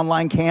to the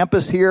online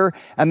campus here.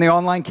 And the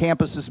online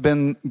campus has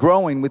been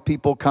growing with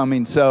people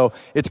coming. So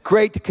it's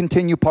great to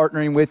continue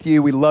partnering with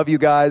you. We love you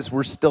guys.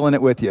 We're still in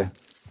it with you.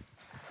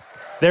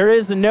 There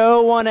is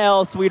no one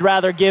else we'd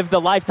rather give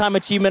the Lifetime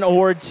Achievement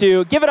Award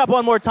to. Give it up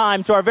one more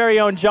time to our very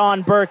own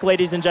John Burke,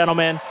 ladies and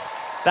gentlemen.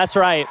 That's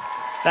right.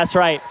 That's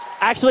right.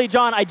 Actually,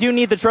 John, I do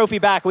need the trophy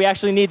back. We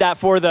actually need that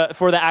for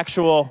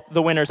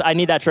the winners. I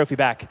need that trophy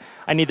back.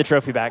 I need the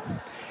trophy back.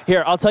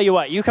 Here, I'll tell you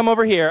what. You come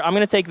over here. I'm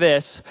going to take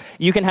this.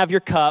 You can have your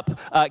cup.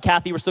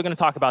 Kathy, we're still going to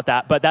talk about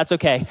that, but that's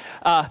okay.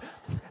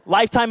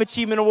 Lifetime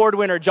Achievement Award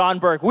winner, John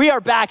Burke. We are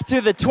back to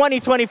the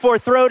 2024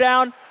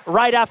 Throwdown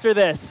right after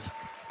this.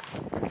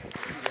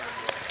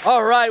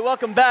 All right,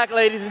 welcome back,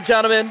 ladies and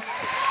gentlemen.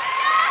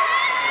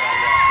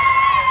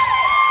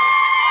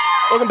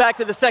 Welcome back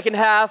to the second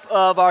half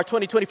of our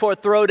 2024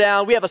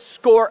 Throwdown. We have a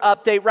score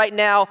update right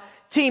now.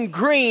 Team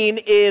Green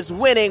is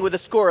winning with a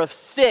score of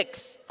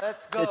 6.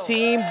 Let's go. The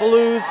Team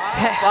Blues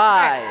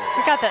 5.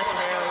 We got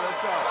this.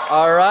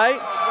 All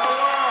right.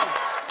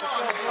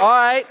 All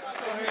right.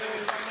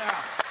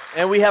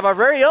 And we have our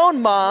very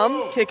own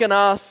mom kicking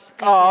us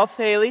off,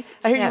 Haley.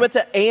 I hear you went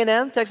to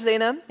A&M, Texas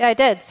A&M? Yeah, I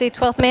did. See,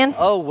 12th man.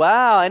 Oh,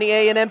 wow. Any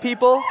A&M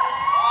people?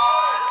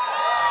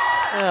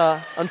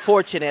 Yeah,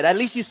 unfortunate. At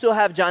least you still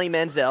have Johnny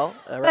Manziel.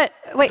 Right?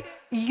 But wait,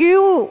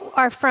 you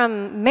are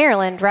from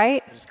Maryland,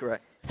 right? That's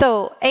correct.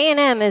 So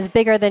A&M is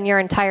bigger than your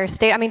entire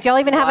state. I mean, do y'all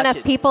even have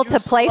enough people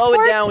to play sports? sports?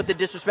 Slow it down with the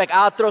disrespect.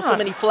 I'll throw so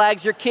many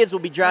flags, your kids will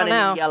be drowning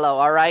in yellow,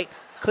 all right?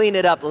 Clean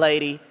it up,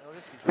 lady.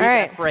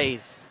 Read that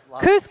phrase.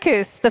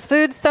 Couscous, the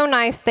food's so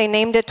nice, they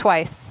named it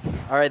twice.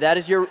 All right, that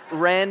is your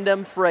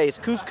random phrase.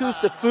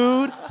 Couscous, the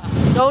food,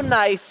 so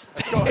nice,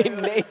 they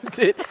named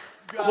it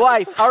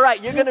twice. All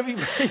right, you're going to be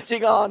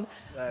preaching on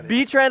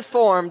Be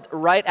Transformed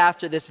right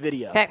after this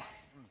video. Okay.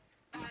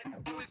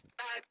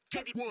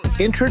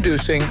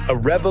 Introducing a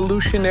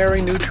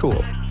revolutionary new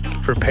tool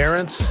for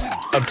parents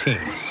of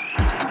teens.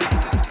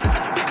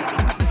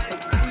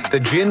 The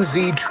Gen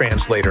Z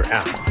Translator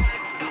app.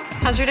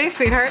 How's your day,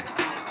 sweetheart?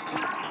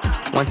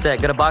 One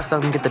sec, got a box so I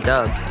can get the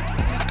dub.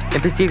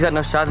 NPC's got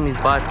no shot in these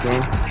bots,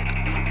 gang.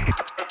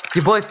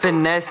 Your boy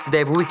finessed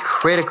today, but we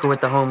critical with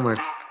the homework.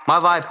 My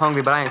vibe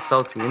hungry, but I ain't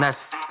salty, and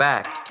that's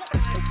facts.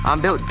 I'm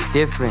built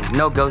different,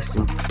 no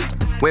ghosting.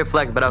 Weird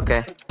flex, but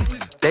okay.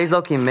 Day's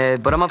low-key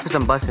mid, but I'm up for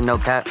some busting, no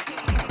cap.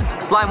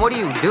 Slime, what are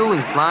you doing,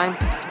 Slime?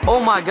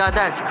 Oh my God,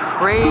 that's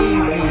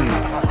crazy.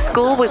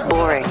 School was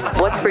boring.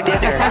 What's for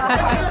dinner?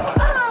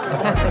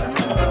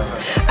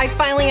 I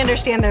finally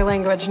understand their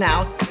language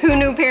now. Who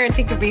knew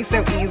parenting could be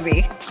so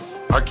easy?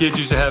 Our kids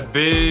used to have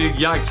big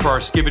yikes for our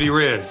skibbity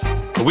riz,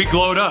 but we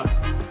glowed up.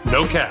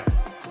 No cap.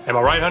 Am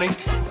I right, honey?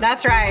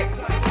 That's right.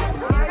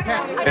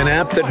 An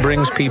app that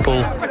brings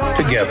people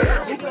together.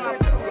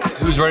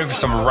 Who's ready for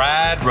some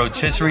rad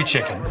rotisserie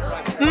chicken?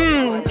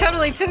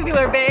 Totally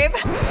tubular, babe.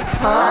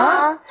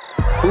 Huh?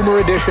 Boomer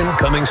Edition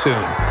coming soon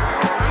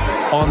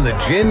on the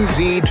Gen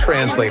Z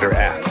Translator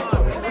app.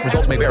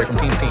 Results may vary from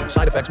team to team.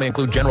 Side effects may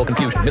include general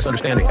confusion,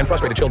 misunderstanding, and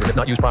frustrated children if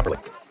not used properly.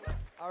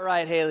 All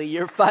right, Haley,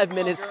 your 5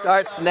 minutes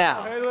starts now.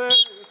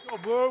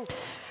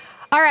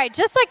 All right,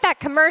 just like that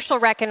commercial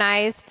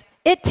recognized,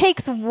 it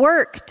takes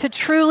work to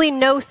truly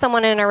know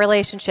someone in a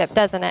relationship,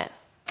 doesn't it?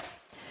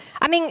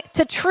 I mean,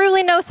 to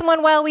truly know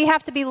someone well, we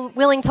have to be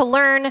willing to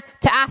learn,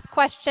 to ask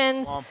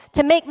questions,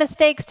 to make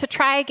mistakes, to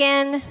try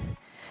again.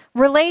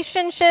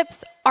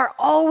 Relationships are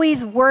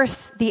always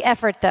worth the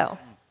effort, though.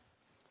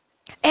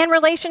 And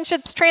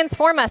relationships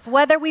transform us,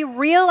 whether we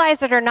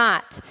realize it or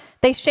not.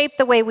 They shape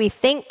the way we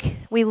think,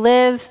 we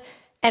live,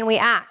 and we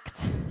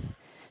act.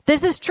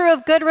 This is true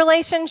of good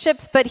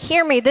relationships, but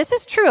hear me, this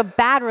is true of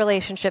bad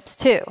relationships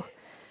too.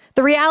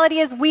 The reality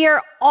is we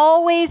are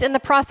always in the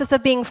process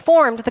of being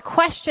formed. The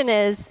question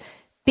is,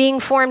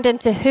 being formed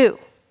into who?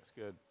 That's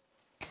good.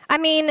 I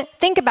mean,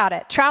 think about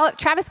it.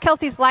 Travis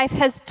Kelce's life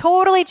has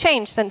totally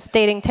changed since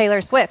dating Taylor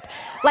Swift.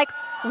 Like,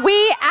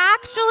 we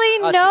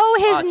actually know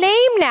his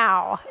name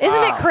now.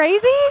 Isn't it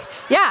crazy?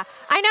 Yeah,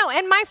 I know.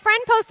 And my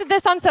friend posted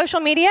this on social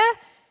media.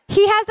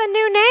 He has a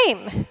new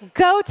name.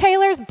 Go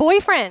Taylor's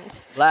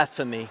boyfriend.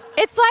 Blasphemy.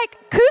 It's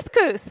like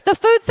couscous. The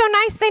food's so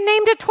nice they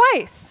named it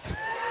twice.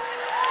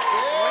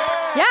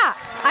 Yeah,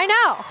 I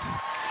know.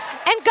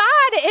 And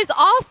God is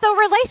also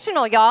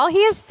relational, y'all. He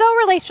is so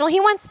relational. He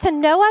wants to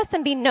know us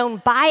and be known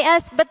by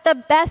us, but the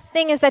best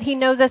thing is that he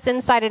knows us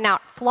inside and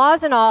out,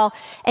 flaws and all,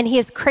 and he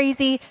is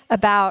crazy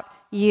about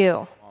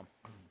you.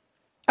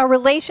 A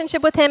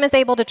relationship with him is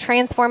able to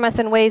transform us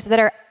in ways that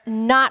are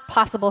not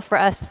possible for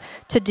us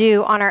to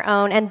do on our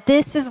own. And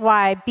this is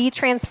why be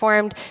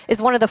transformed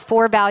is one of the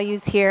 4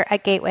 values here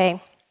at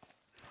Gateway.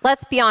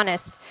 Let's be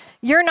honest.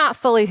 You're not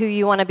fully who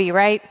you want to be,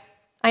 right?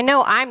 I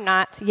know I'm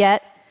not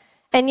yet.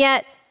 And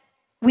yet,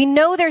 we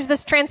know there's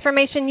this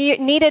transformation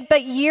needed,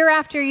 but year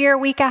after year,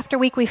 week after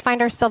week, we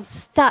find ourselves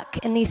stuck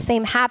in these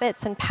same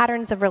habits and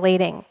patterns of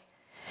relating.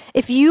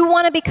 If you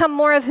want to become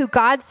more of who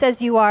God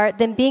says you are,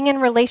 then being in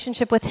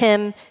relationship with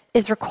him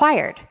is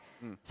required.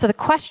 So the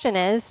question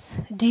is,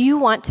 do you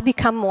want to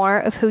become more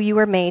of who you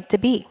were made to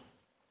be?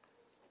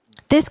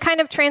 This kind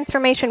of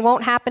transformation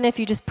won't happen if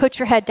you just put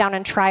your head down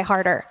and try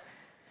harder.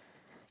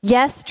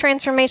 Yes,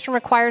 transformation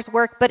requires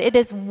work, but it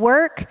is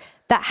work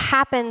that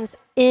happens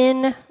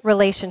in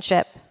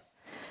relationship.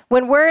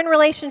 When we're in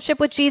relationship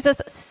with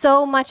Jesus,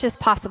 so much is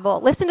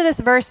possible. Listen to this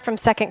verse from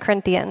 2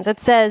 Corinthians. It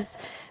says,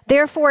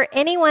 therefore,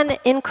 anyone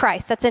in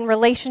Christ, that's in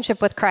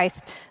relationship with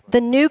Christ, the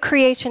new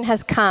creation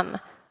has come.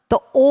 The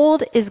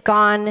old is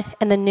gone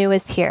and the new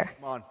is here.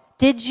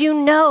 Did you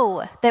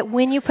know that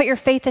when you put your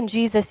faith in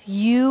Jesus,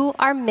 you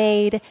are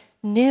made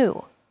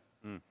new?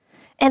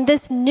 And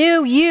this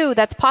new you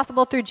that's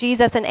possible through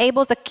Jesus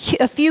enables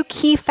a few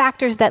key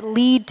factors that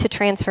lead to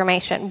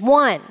transformation.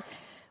 1,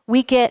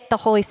 we get the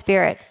Holy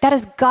Spirit. That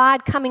is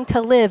God coming to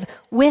live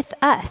with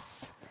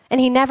us, and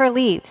he never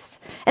leaves.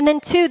 And then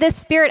 2, this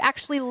Spirit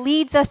actually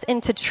leads us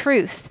into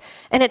truth,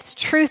 and it's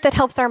truth that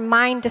helps our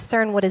mind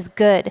discern what is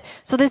good.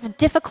 So this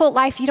difficult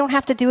life, you don't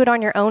have to do it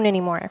on your own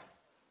anymore.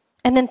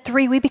 And then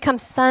 3, we become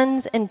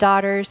sons and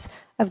daughters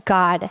of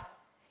God.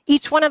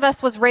 Each one of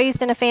us was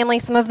raised in a family.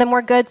 Some of them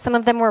were good, some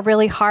of them were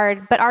really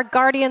hard. But our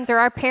guardians or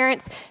our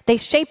parents, they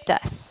shaped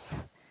us.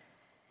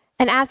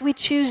 And as we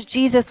choose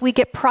Jesus, we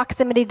get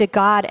proximity to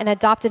God and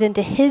adopted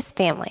into his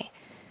family.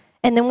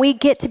 And then we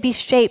get to be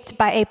shaped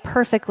by a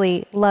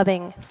perfectly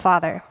loving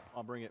Father.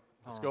 I'll bring it.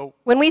 Let's go.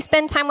 When we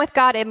spend time with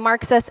God, it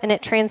marks us and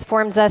it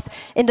transforms us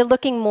into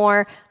looking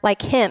more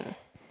like him.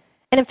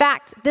 And in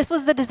fact, this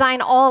was the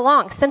design all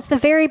along, since the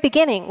very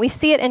beginning. We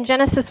see it in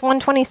Genesis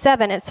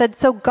 1:27. It said,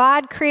 so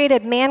God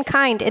created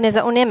mankind in his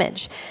own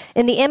image.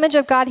 In the image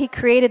of God, he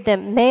created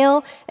them.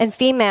 Male and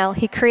female,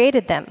 he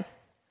created them.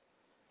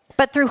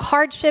 But through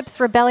hardships,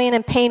 rebellion,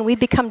 and pain, we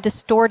become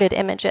distorted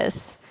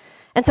images.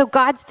 And so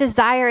God's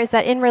desire is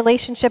that in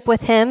relationship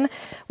with him,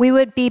 we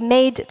would be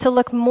made to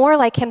look more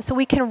like him so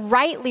we can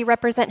rightly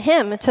represent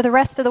him to the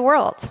rest of the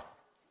world.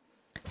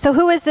 So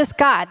who is this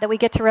God that we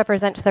get to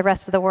represent to the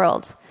rest of the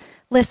world?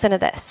 Listen to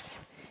this.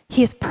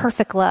 He is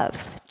perfect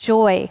love,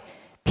 joy,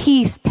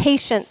 peace,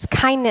 patience,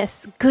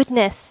 kindness,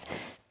 goodness,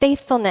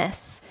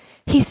 faithfulness.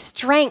 He's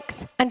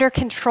strength under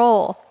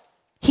control.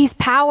 He's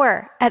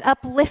power at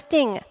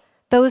uplifting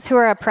those who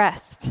are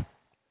oppressed.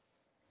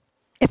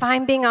 If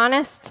I'm being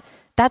honest,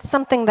 that's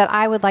something that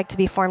I would like to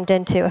be formed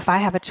into if I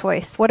have a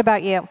choice. What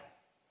about you?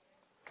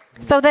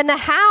 So then the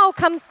how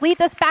leads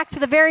us back to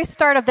the very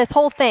start of this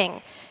whole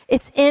thing.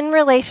 It's in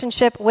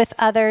relationship with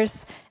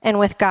others and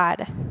with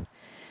God.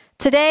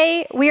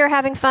 Today, we are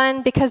having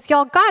fun because,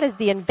 y'all, God is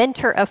the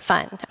inventor of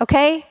fun,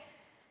 okay?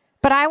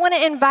 But I want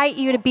to invite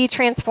you to be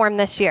transformed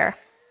this year.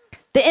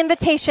 The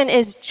invitation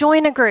is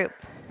join a group,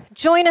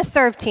 join a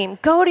serve team,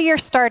 go to your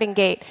starting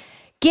gate,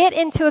 get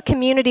into a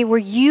community where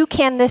you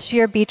can this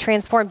year be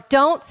transformed.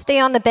 Don't stay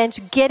on the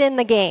bench, get in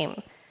the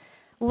game.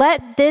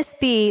 Let this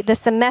be the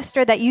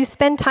semester that you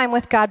spend time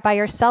with God by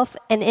yourself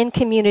and in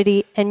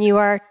community, and you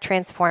are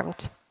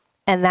transformed.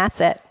 And that's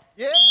it.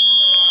 Yeah.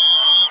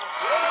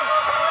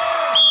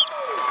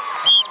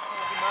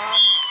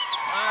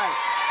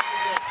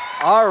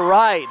 All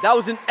right, that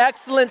was an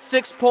excellent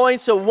 6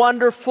 points, a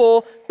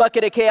wonderful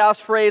bucket of chaos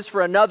phrase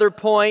for another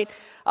point.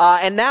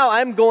 And now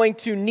I'm going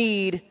to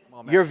need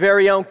your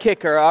very own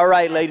kicker. All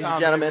right, ladies and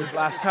gentlemen.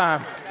 Last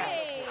time.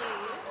 Hey, isn't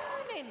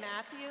your name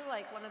Matthew,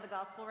 like one of the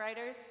gospel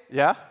writers?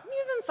 Yeah? Can you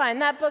even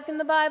find that book in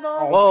the Bible?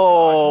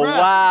 Oh,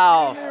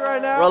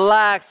 wow.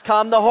 Relax,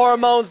 calm the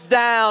hormones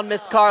down,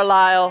 Miss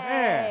Carlisle.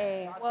 Hey.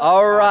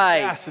 All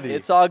right,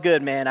 it's all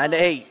good, man.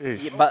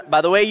 Hey, by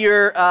the way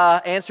you're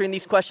answering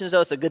these questions, though,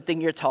 it's a good thing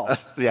you're tall.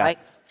 Yeah, right?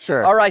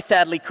 sure. All right,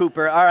 Sadly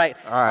Cooper. All right.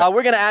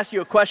 We're going to ask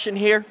you a question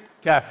here.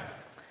 Okay.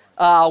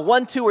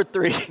 1, 2, or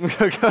 3?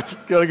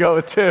 Gonna go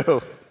with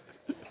 2.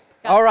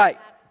 All right.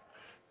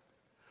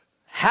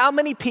 How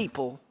many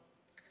people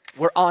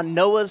were on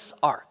Noah's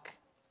Ark?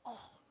 Oh,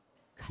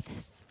 got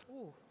this.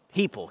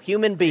 People,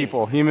 human beings.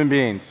 People, human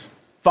beings.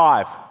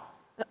 5.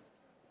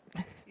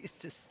 He's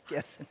just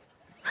guessing.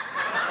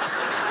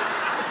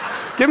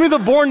 Give me the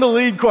born to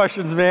lead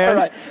questions, man. All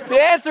right.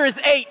 The answer is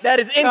 8. That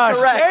is incorrect.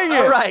 Gosh, dang it.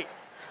 All right.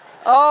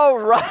 All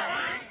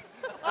right.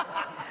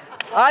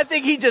 I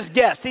think he just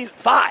guessed. He's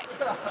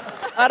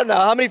 5. I don't know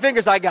how many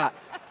fingers I got.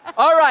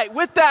 All right.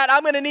 With that,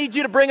 I'm going to need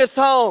you to bring us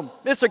home.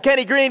 Mr.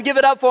 Kenny Green, give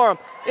it up for him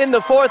in the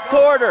 4th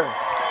quarter.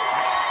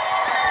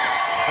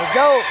 Let's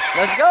go.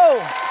 Let's go.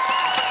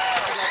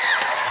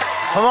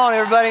 Come on,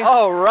 everybody.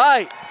 All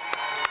right.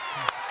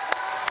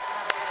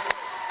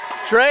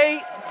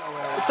 Straight.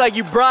 Looks like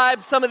you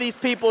bribed some of these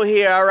people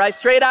here, all right?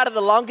 Straight out of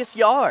the longest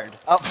yard.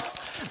 Oh,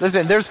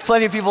 listen, there's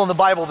plenty of people in the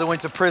Bible that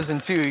went to prison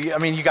too. I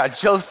mean, you got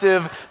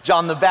Joseph,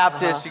 John the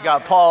Baptist, you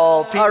got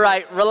Paul, Peter. All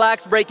right,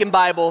 relax, Breaking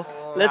Bible.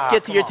 Let's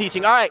get to your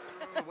teaching. All right,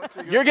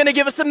 you're going to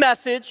give us a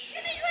message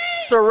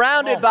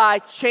surrounded by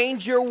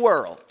Change Your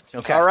World.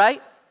 Okay. All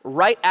right?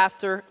 Right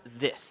after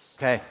this.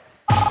 Okay.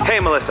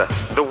 Hey, Melissa,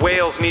 the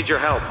whales need your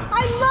help.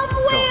 I love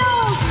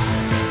whales!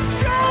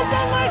 Go,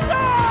 Melissa!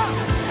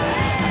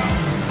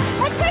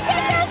 Let's get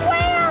those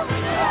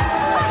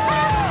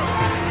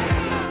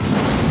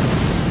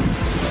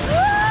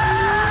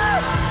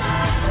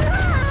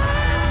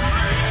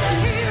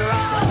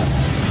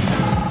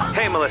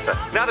Hey, Melissa,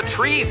 now the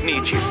trees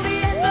need you.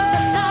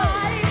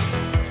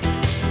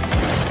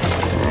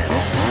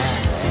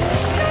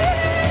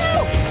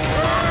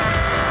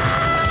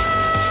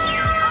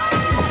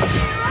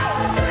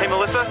 Hey,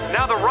 Melissa,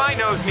 now the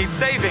rhinos need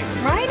saving.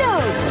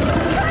 Rhinos!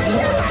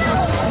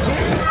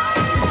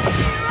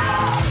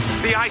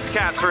 The ice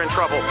caps are in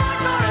trouble.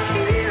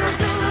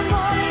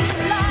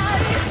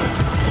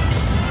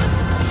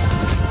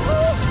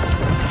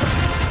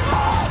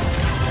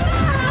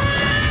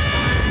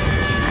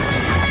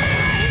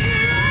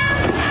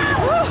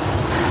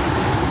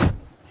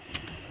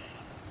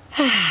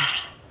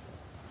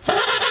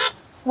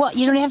 Well,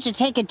 you don't have to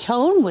take a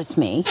tone with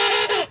me.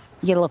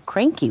 You get a little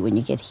cranky when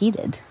you get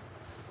heated.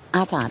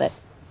 I got it.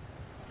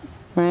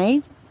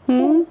 Right?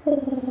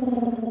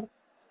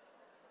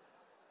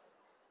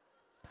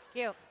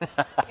 Cute.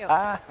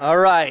 All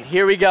right,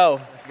 here we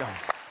go. Let's go.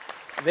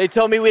 They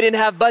told me we didn't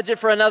have budget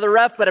for another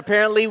ref, but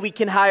apparently we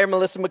can hire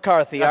Melissa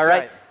McCarthy. That's all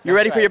right? right. You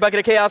ready for your Bucket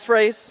of Chaos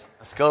phrase?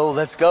 Let's go.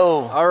 Let's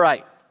go. All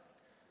right.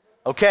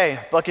 Okay,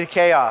 Bucket of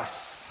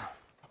Chaos.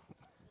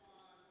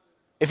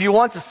 If you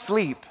want to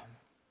sleep,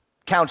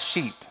 count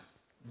sheep.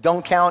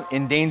 Don't count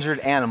endangered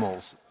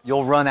animals.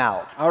 You'll run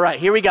out. All right,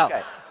 here we go.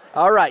 Okay.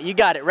 All right, you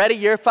got it. Ready?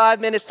 Your 5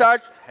 minutes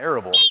starts.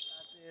 Terrible.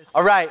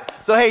 All right.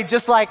 So hey,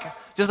 just like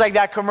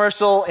that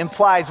commercial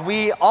implies,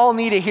 we all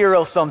need a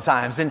hero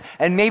sometimes. And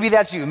maybe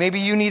that's you. Maybe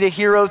you need a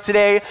hero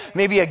today,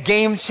 maybe a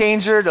game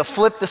changer to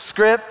flip the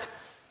script.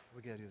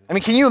 I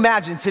mean, can you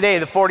imagine today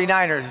the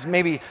 49ers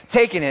maybe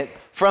taking it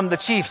from the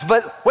Chiefs?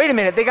 But wait a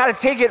minute, they got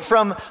to take it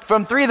from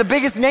three of the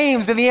biggest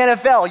names in the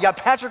NFL. You got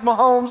Patrick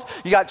Mahomes,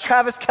 you got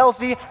Travis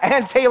Kelce,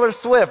 and Taylor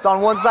Swift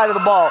on one side of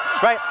the ball,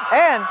 right?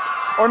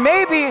 Or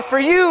maybe for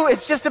you,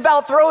 it's just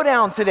about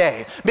Throwdown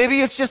today.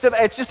 Maybe it's just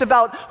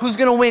about who's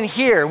going to win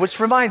here,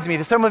 which reminds me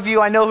that some of you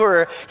I know who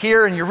are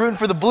here and you're rooting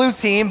for the blue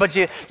team, but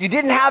you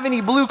didn't have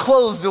any blue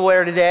clothes to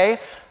wear today.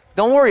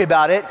 Don't worry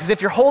about it, because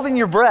if you're holding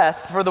your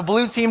breath for the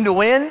blue team to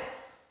win,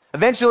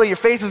 eventually your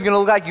face is going to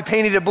look like you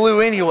painted it blue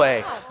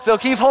anyway. So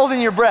keep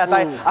holding your breath.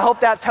 I hope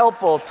that's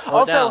helpful.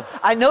 Also,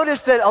 I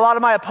noticed that a lot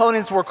of my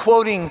opponents were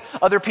quoting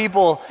other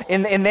people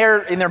in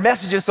their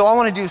messages, so I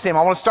want to do the same.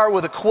 I want to start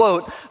with a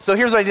quote. So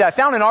here's what I did. I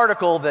found an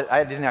article that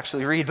I didn't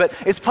actually read, but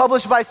it's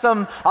published by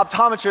some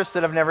optometrist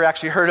that I've never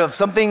actually heard of,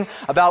 something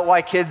about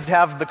why kids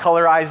have the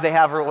color eyes they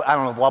have, or I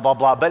don't know, blah, blah,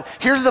 blah. But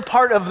here's the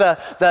part of the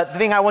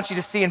thing I want you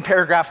to see in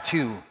paragraph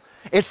 2.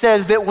 It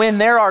says that when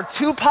there are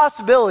two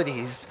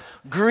possibilities,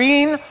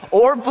 green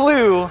or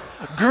blue,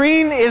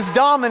 green is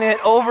dominant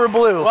over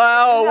blue.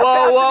 Wow,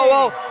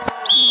 whoa.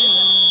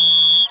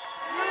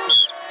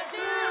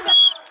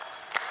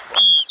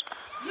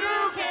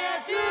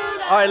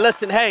 All right,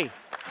 listen, hey.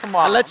 Come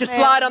on. I let you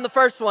slide on the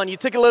first one. You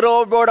took a little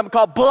overboard. I'm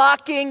called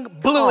blocking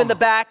blue in the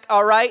back,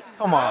 all right?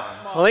 Come on.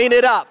 Clean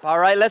it up, all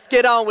right? Let's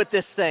get on with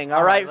this thing,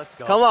 all right? Let's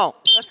go. Come on.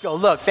 Let's go.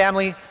 Look,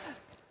 family,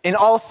 in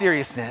all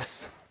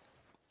seriousness,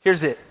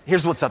 here's it.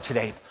 Here's what's up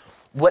today.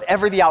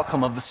 Whatever the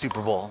outcome of the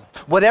Super Bowl,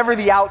 whatever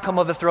the outcome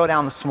of the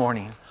Throwdown this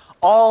morning,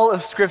 all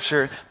of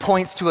Scripture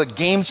points to a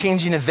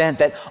game-changing event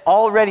that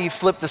already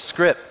flipped the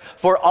script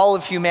for all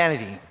of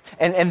humanity.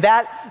 And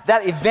that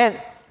event,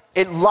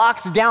 it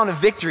locks down a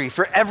victory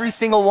for every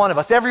single one of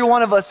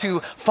us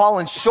who've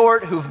fallen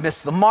short, who've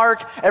missed the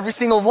mark, every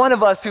single one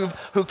of us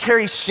who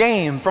carries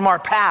shame from our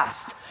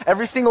past,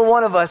 every single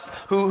one of us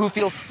who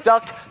feels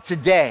stuck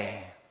today.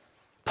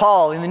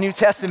 Paul, in the New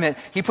Testament,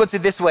 he puts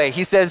it this way.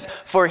 He says,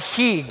 for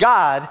he,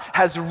 God,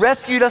 has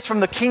rescued us from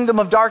the kingdom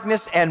of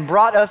darkness and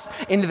brought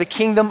us into the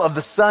kingdom of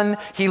the Son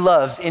he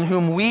loves, in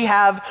whom we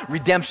have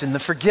redemption, the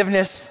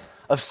forgiveness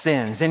of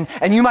sins.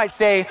 And you might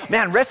say,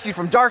 man, rescued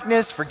from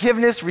darkness,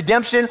 forgiveness,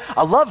 redemption.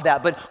 I love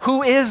that. But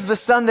who is the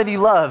Son that he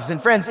loves?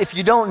 And friends, if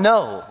you don't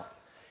know,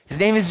 his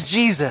name is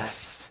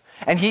Jesus.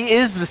 And he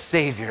is the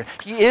Savior.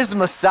 He is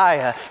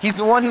Messiah. He's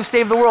the one who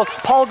saved the world.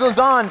 Paul goes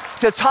on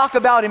to talk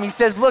about him. He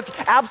says, look,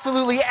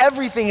 absolutely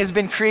everything has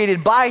been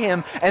created by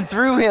him and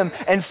through him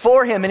and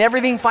for him, and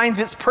everything finds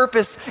its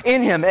purpose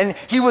in him. And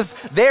he was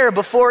there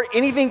before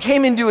anything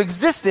came into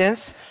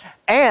existence,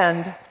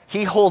 and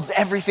he holds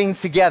everything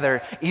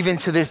together even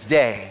to this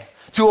day.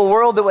 To a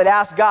world that would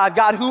ask God,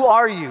 God, who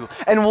are you?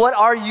 And what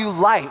are you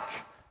like?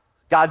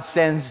 God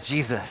sends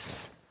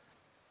Jesus.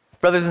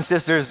 Brothers and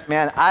sisters,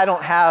 man, I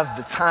don't have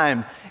the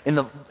time in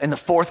the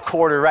fourth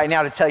quarter right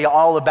now to tell you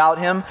all about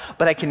him,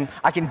 but I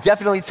can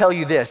definitely tell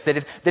you this,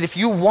 that if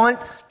you want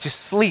to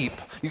sleep,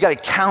 you got to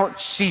count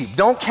sheep.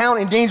 Don't count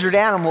endangered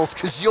animals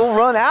because you'll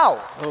run out.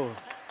 Oh.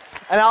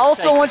 And I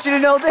also want you to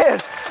know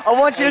this. I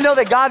want you to know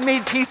that God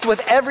made peace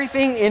with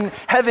everything in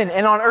heaven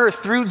and on earth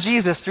through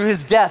Jesus, through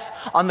his death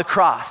on the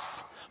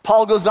cross.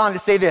 Paul goes on to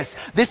say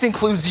this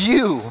includes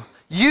you.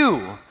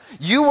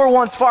 You were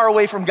once far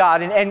away from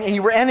God and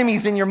you were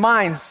enemies in your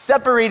minds,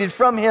 separated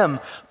from him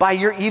by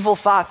your evil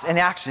thoughts and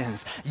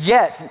actions.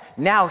 Yet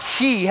now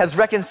he has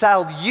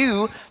reconciled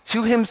you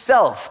to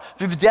himself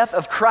through the death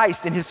of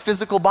Christ in his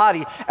physical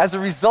body. As a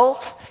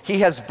result, he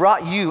has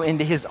brought you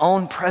into his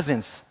own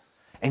presence,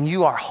 and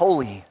you are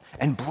holy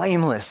and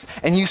blameless,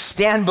 and you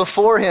stand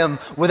before him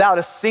without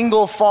a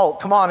single fault.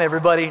 Come on,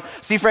 everybody.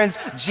 See, friends,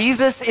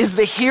 Jesus is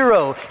the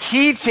hero.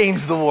 He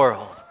changed the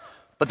world.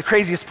 But the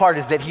craziest part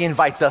is that he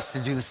invites us to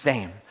do the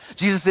same.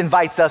 Jesus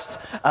invites us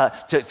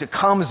to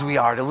come as we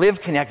are, to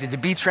live connected, to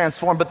be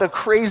transformed. But the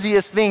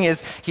craziest thing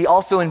is he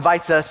also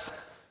invites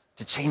us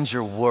to change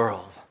your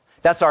world.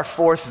 That's our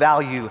fourth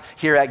value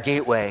here at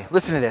Gateway.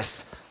 Listen to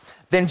this.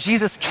 Then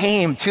Jesus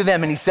came to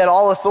them and he said,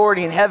 all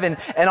authority in heaven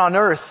and on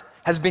earth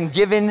has been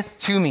given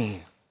to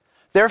me.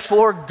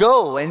 Therefore,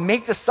 go and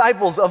make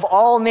disciples of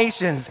all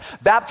nations,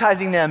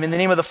 baptizing them in the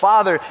name of the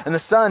Father and the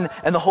Son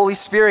and the Holy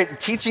Spirit,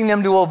 teaching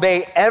them to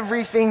obey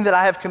everything that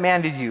I have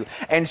commanded you.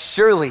 And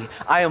surely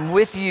I am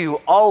with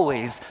you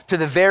always to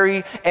the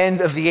very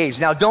end of the age.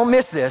 Now, don't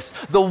miss this.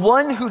 The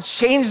one who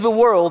changed the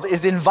world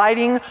is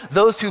inviting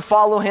those who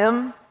follow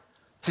him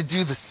to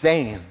do the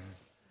same.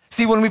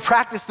 See, when we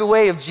practice the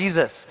way of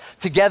Jesus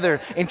together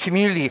in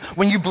community,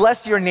 when you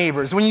bless your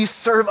neighbors, when you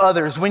serve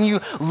others, when you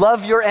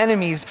love your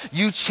enemies,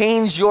 you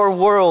change your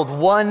world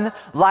one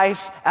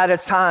life at a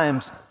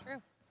time.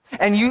 True.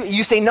 And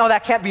you say, no,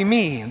 that can't be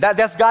me.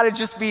 That's got to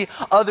just be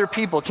other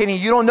people. Kenny,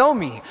 you don't know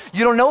me.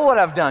 You don't know what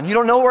I've done. You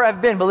don't know where I've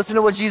been. But listen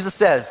to what Jesus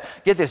says.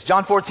 Get this,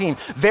 John 14.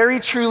 Very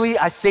truly,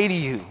 I say to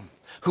you,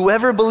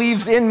 whoever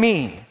believes in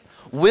me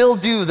will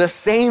do the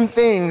same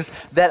things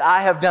that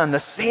I have done, the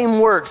same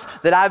works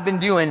that I've been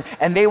doing,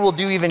 and they will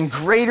do even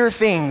greater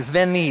things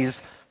than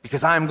these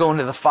because I'm going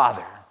to the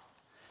Father.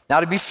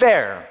 Now, to be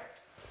fair,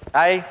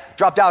 I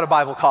dropped out of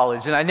Bible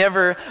college and I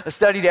never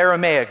studied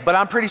Aramaic, but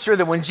I'm pretty sure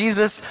that when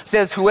Jesus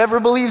says, whoever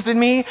believes in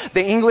me,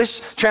 the English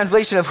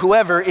translation of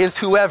whoever is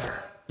whoever.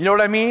 You know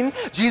what I mean?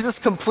 Jesus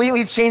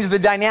completely changed the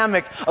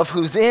dynamic of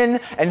who's in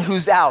and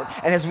who's out.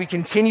 And as we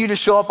continue to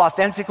show up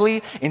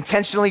authentically,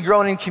 intentionally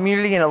growing in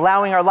community and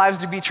allowing our lives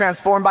to be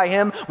transformed by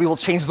him, we will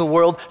change the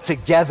world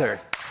together.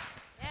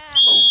 Yeah.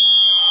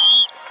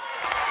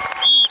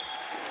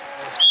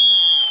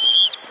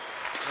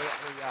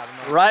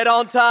 Right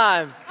on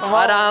time.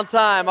 Right on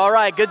time. All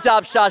right, good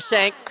job,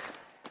 Shawshank.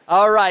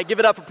 All right, give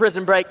it up for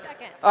Prison Break.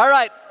 All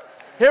right,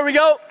 here we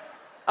go.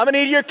 I'm gonna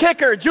need your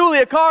kicker,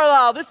 Julia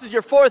Carlisle. This is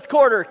your fourth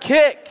quarter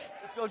kick.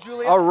 Let's go,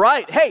 Julia. All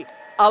right. Hey,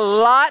 a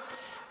lot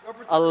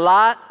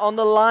on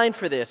the line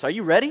for this. Are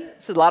you ready?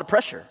 This is a lot of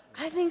pressure.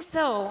 I think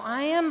so.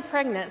 I am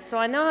pregnant, so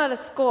I know how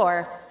to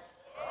score.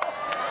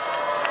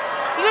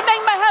 You can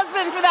thank my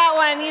husband for that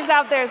one. He's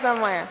out there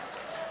somewhere.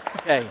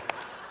 Okay.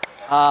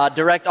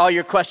 Direct all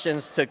your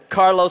questions to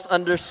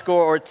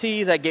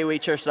Carlos_Ortiz at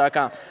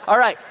gatewaychurch.com. All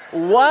right.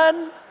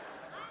 1,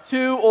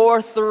 2,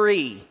 or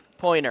 3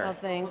 pointer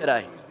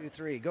today. 2,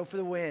 3. Go for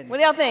the win. What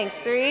do y'all think?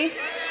 3?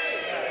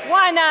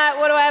 Why not?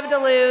 What do I have to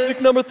lose?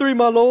 Pick number 3,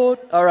 my lord.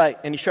 All right.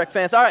 Any Shrek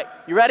fans? All right.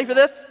 You ready for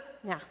this?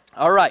 Yeah.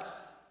 All right.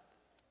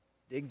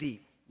 Dig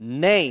deep.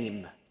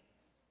 Name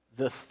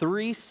the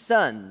 3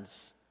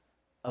 sons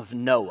of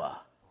Noah.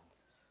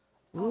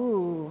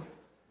 Ooh.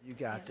 You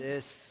got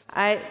this.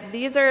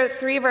 These are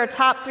 3 of our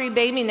top 3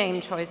 baby name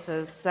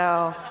choices.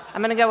 So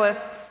I'm going to go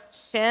with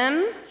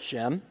Shem,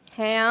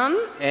 Ham,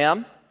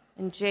 and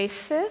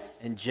Japheth.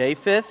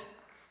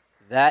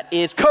 That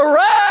is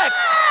correct!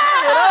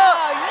 Give it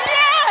up!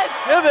 Yes!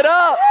 Give it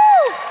up!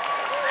 Woo!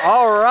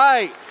 All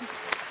right.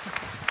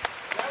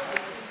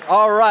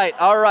 All right,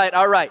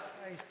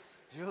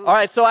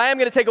 so I am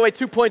going to take away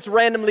 2 points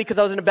randomly because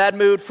I was in a bad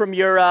mood from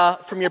your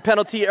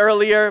penalty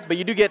earlier, but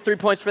you do get 3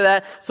 points for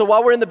that. So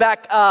while we're in the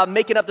back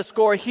making up the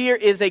score, here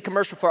is a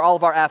commercial for all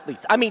of our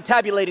athletes.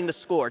 Tabulating the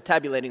score.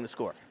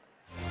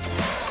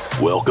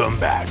 Welcome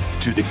back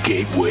to the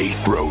Gateway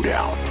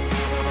Throwdown.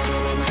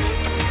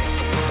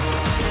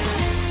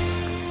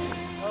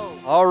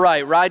 All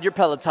right, ride your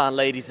Peloton,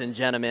 ladies and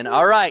gentlemen.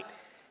 All right,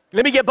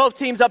 let me get both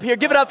teams up here.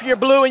 Give it up for your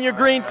blue and your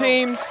green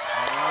teams.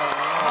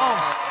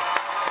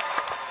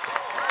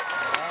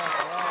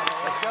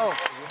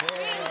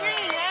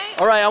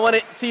 All right, I want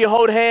to see you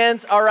hold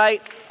hands. All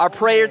right, our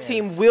prayer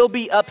team will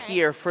be up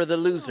here for the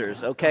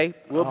losers, okay?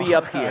 We'll be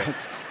up here.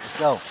 Let's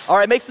go. All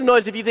right, make some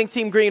noise if you think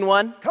Team Green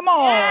won. Come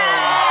on.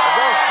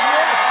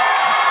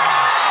 Yes.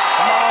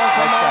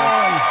 Come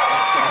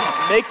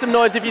on. Make some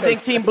noise if you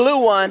think Team Blue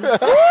won.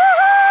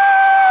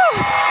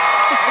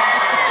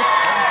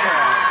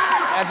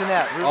 Imagine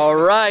that. All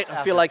right,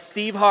 I feel like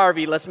Steve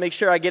Harvey. Let's make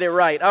sure I get it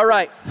right. All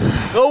right.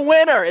 The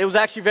winner, it was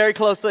actually very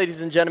close,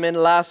 ladies and gentlemen.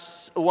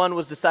 Last one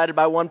was decided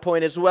by 1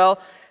 point as well.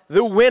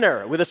 The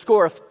winner with a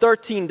score of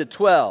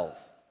 13-12,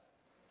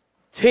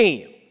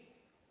 Team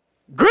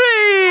Green!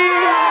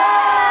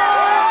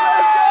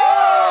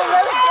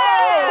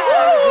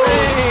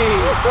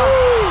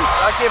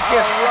 Give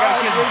kiss.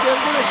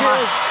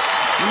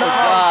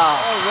 Wow.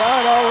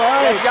 All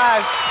right. Yes,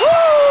 guys. Woo!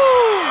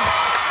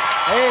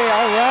 Hey,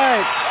 all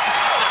right.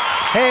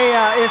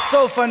 Hey, it's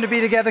so fun to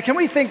be together. Can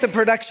we thank the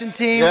production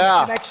team,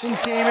 the connection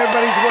team?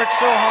 Everybody's worked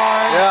so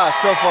hard. Yeah,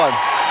 so fun.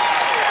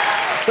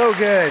 So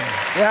good.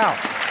 Yeah.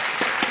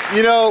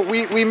 You know,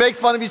 we make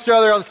fun of each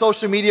other on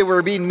social media.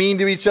 We're being mean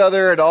to each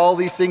other and all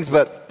these things,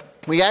 but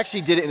we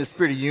actually did it in a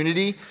spirit of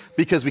unity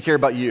because we care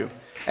about you.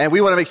 And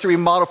we want to make sure we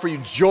model for you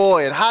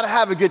joy and how to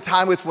have a good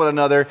time with one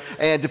another.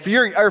 And if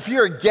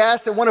you're a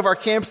guest at one of our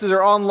campuses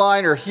or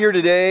online or here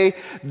today,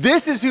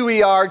 this is who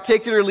we are,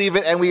 take it or leave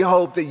it, and we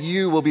hope that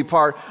you will be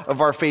part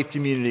of our faith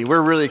community.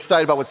 We're really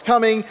excited about what's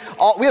coming.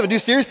 We have a new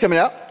series coming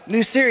out.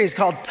 New series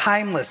called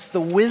Timeless, the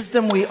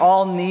wisdom we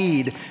all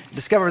need.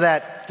 Discover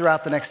that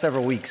throughout the next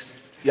several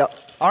weeks. Yep.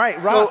 All right,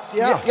 Ross.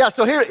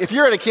 So here, if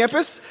you're at a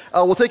campus,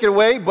 we'll take it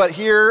away. But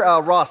here,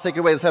 Ross, take it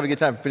away. Let's have a good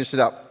time. Finish it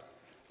out.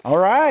 All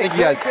right. Thank you,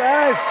 guys.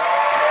 Let's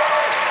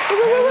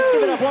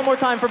give it up one more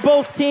time for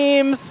both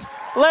teams.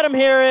 Let them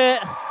hear it.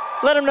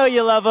 Let them know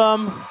you love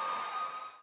them.